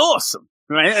also, it's awesome.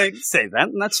 Right? I say that,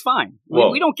 and that's fine.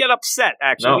 We don't get upset,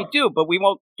 actually. No. We do, but we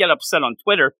won't get upset on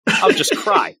Twitter. I'll just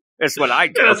cry. That's what I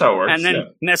do. Yeah, that's how it works. And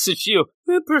then message you,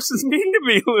 that person's mean to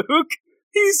me, Luke.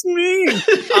 He's mean.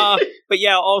 But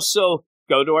yeah, also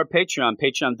go to our Patreon,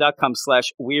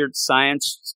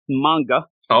 patreon.com/weirdsciencemanga.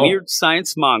 Weird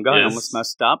Science Manga. Yes. I almost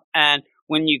messed up. And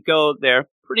when you go there,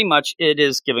 pretty much it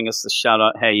is giving us the shout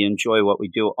out, hey, you enjoy what we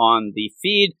do on the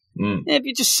feed. If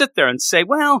you just sit there and say,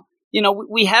 well,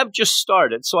 we have just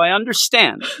started, so I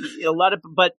understand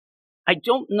but I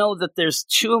don't know that there's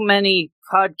too many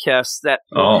podcasts that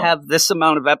will have this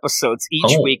amount of episodes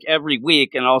each week, every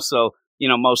week. And also,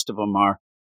 most of them are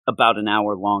about an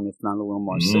hour long, if not a little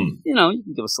more. So, you can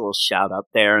give us a little shout out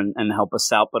there and help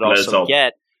us out, but also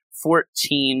get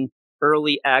 14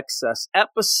 early access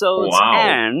episodes. Wow.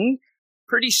 And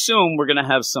pretty soon we're going to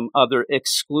have some other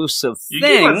exclusive things. You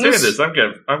keep on saying this. I'm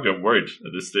getting worried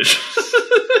at this stage.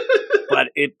 But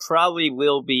it probably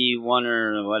will be one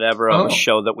or whatever of a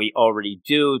show that we already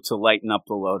do to lighten up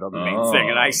the load on the main thing.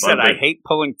 And I said I hate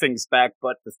pulling things back,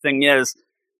 but the thing is,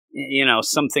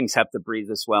 some things have to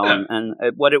breathe as well. Yeah. And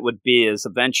what it would be is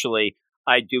eventually,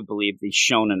 I do believe the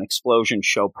Shonen Explosion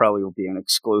show probably will be an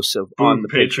exclusive on the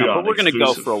Patreon. But we're going to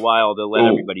go for a while to let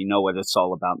everybody know what it's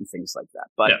all about and things like that.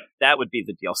 But that would be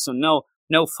the deal. So no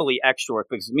fully extra work,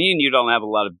 because me and you don't have a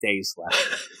lot of days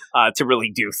left to really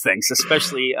do things,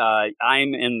 especially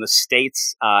I'm in the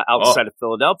States outside of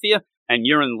Philadelphia, and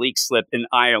you're in Leixlip in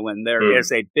Ireland. There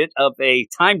is a bit of a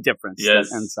time difference that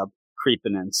ends up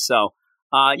creeping in. So,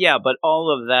 but all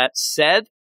of that said,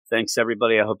 thanks,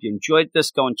 everybody. I hope you enjoyed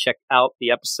this. Go and check out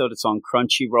the episode. It's on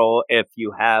Crunchyroll if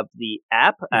you have the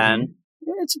app, and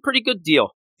it's a pretty good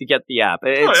deal to get the app.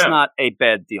 It's not a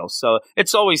bad deal. So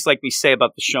it's always like we say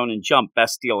about the Shonen Jump,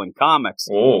 best deal in comics.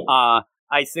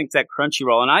 I think that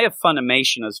Crunchyroll, and I have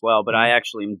Funimation as well, but I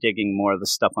actually am digging more of the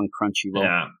stuff on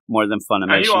Crunchyroll more than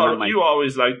Funimation. And you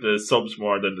always like the subs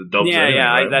more than the dubs.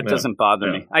 That doesn't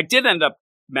bother me. I did end up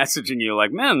messaging you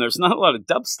like, man, there's not a lot of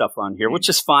dub stuff on here, which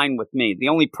is fine with me. The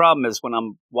only problem is when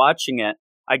I'm watching it,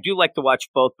 I do like to watch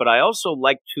both, but I also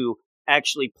like to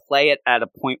actually play it at a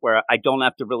point where I don't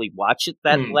have to really watch it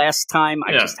that last time.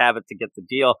 I just have it to get the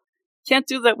deal. Can't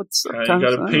do that with sometimes.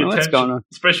 You got to pay attention,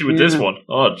 especially with this one.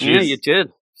 Oh, jeez. Yeah, you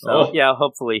did. So,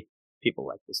 hopefully people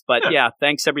like this. But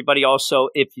thanks everybody. Also,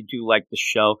 if you do like the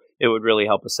show, it would really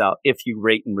help us out if you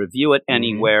rate and review it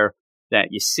anywhere that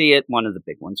you see it. One of the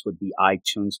big ones would be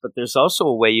iTunes, but there's also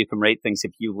a way you can rate things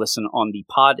if you listen on the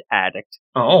Pod Addict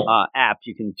app.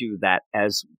 You can do that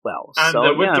as well.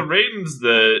 And with the ratings,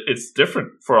 it's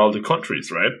different for all the countries,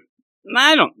 right?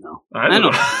 I don't know. I don't know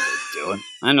what you're doing.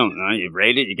 I don't know. You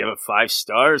rate it, you give it 5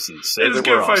 stars, and say that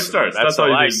we're awesome. 5 stars. That's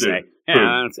all I say.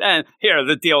 And here,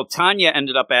 the deal. Tanya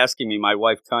ended up asking me, my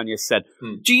wife Tanya said,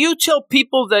 do you tell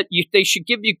people that they should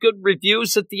give you good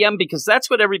reviews at the end? Because that's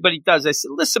what everybody does. I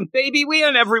said, listen, baby, we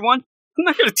ain't everyone. I'm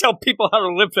not going to tell people how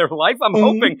to live their life. I'm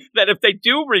hoping that if they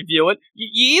do review it,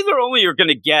 you either only are going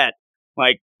to get,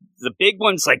 like, the big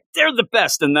ones, like, they're the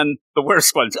best, and then the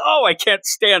worst ones, I can't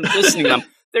stand listening to them.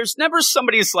 There's never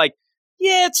somebody who's like,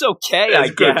 yeah, it's okay, I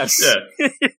guess. Yeah.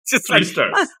 Just 3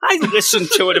 stars. I listen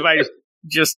to it if I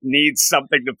just need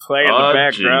something to play in the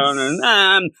background. And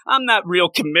I'm not real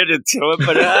committed to it,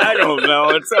 but I don't know.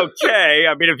 It's okay.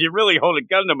 I mean, if you really hold a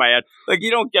gun to my head, like,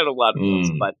 you don't get a lot of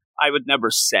those. But I would never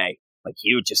say, like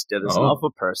you just did as an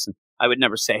awful person, I would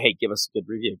never say, hey, give us a good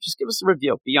review. Just give us a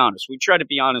review. Be honest. We try to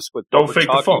be honest with what we're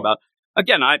talking about.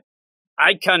 Again, I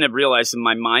kind of realized in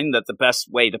my mind that the best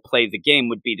way to play the game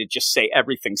would be to just say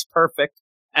everything's perfect,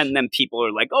 and then people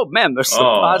are like, oh, man, they're so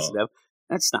positive.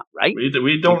 That's not right.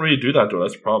 We don't really do that, though.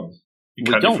 That's the problem.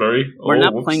 Candy Flurry? We're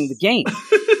not playing the game.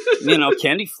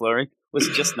 Candy Flurry was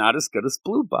just not as good as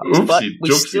Blue Box. But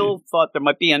we still thought there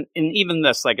might be, and even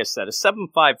this, like I said, a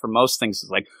 7.5 for most things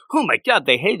is like, oh, my God,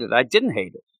 they hate it. I didn't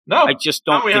hate it. No, I just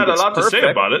don't think it's perfect. We had a lot to say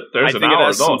about it. There's an hour it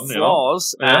has some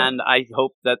flaws, and I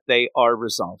hope that they are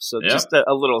resolved. So just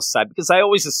a little aside, because I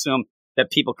always assume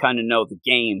that people kind of know the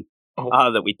game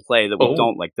that we play, that we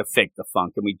don't like to fake the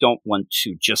funk, and we don't want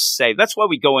to just say. That's why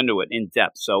we go into it in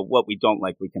depth. So what we don't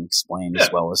like, we can explain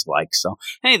as well as like. So,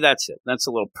 hey, that's it. That's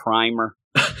a little primer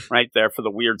right there for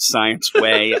the Weird Science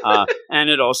way. And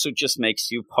it also just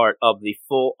makes you part of the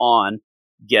full-on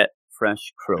Get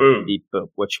Fresh crew, Beep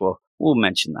Boop, which we'll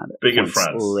mention that Big in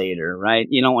France later, right?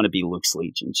 You don't want to be Luke's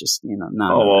Legion, just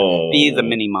be the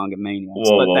mini manga maniacs,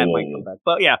 but that might come back.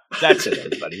 But yeah, that's it,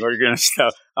 everybody. We're gonna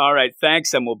stop. All right,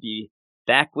 thanks, and we'll be back.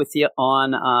 back with you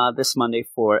on this Monday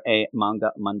for a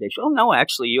Manga Monday show. Oh, no,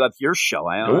 actually, you have your show.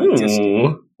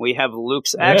 We have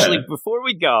Luke's. Actually, before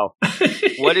we go,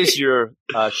 what is your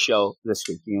show this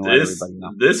week? You can let everybody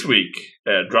know. This week,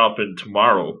 dropping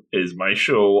tomorrow, is my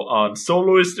show on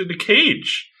Soloist in a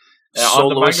Cage.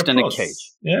 Soloist in a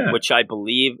Cage, which I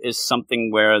believe is something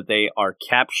where they are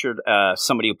captured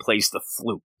somebody who plays the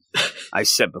flute. I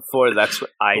said before, that's what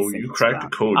I think. You cracked the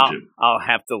code, Jim. I'll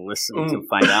have to listen to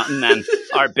find out. And then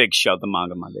our big show, the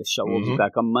Manga Monday show, we'll be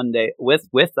back on Monday with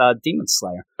Demon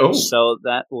Slayer. So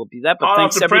that will be that. But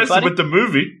thanks, everybody. With the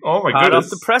movie. Oh, my goodness. Hot off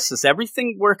the presses.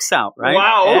 Everything works out, right?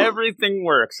 Wow. Everything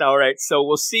works. All right. So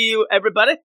we'll see you,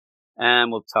 everybody.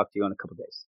 And we'll talk to you in a couple days.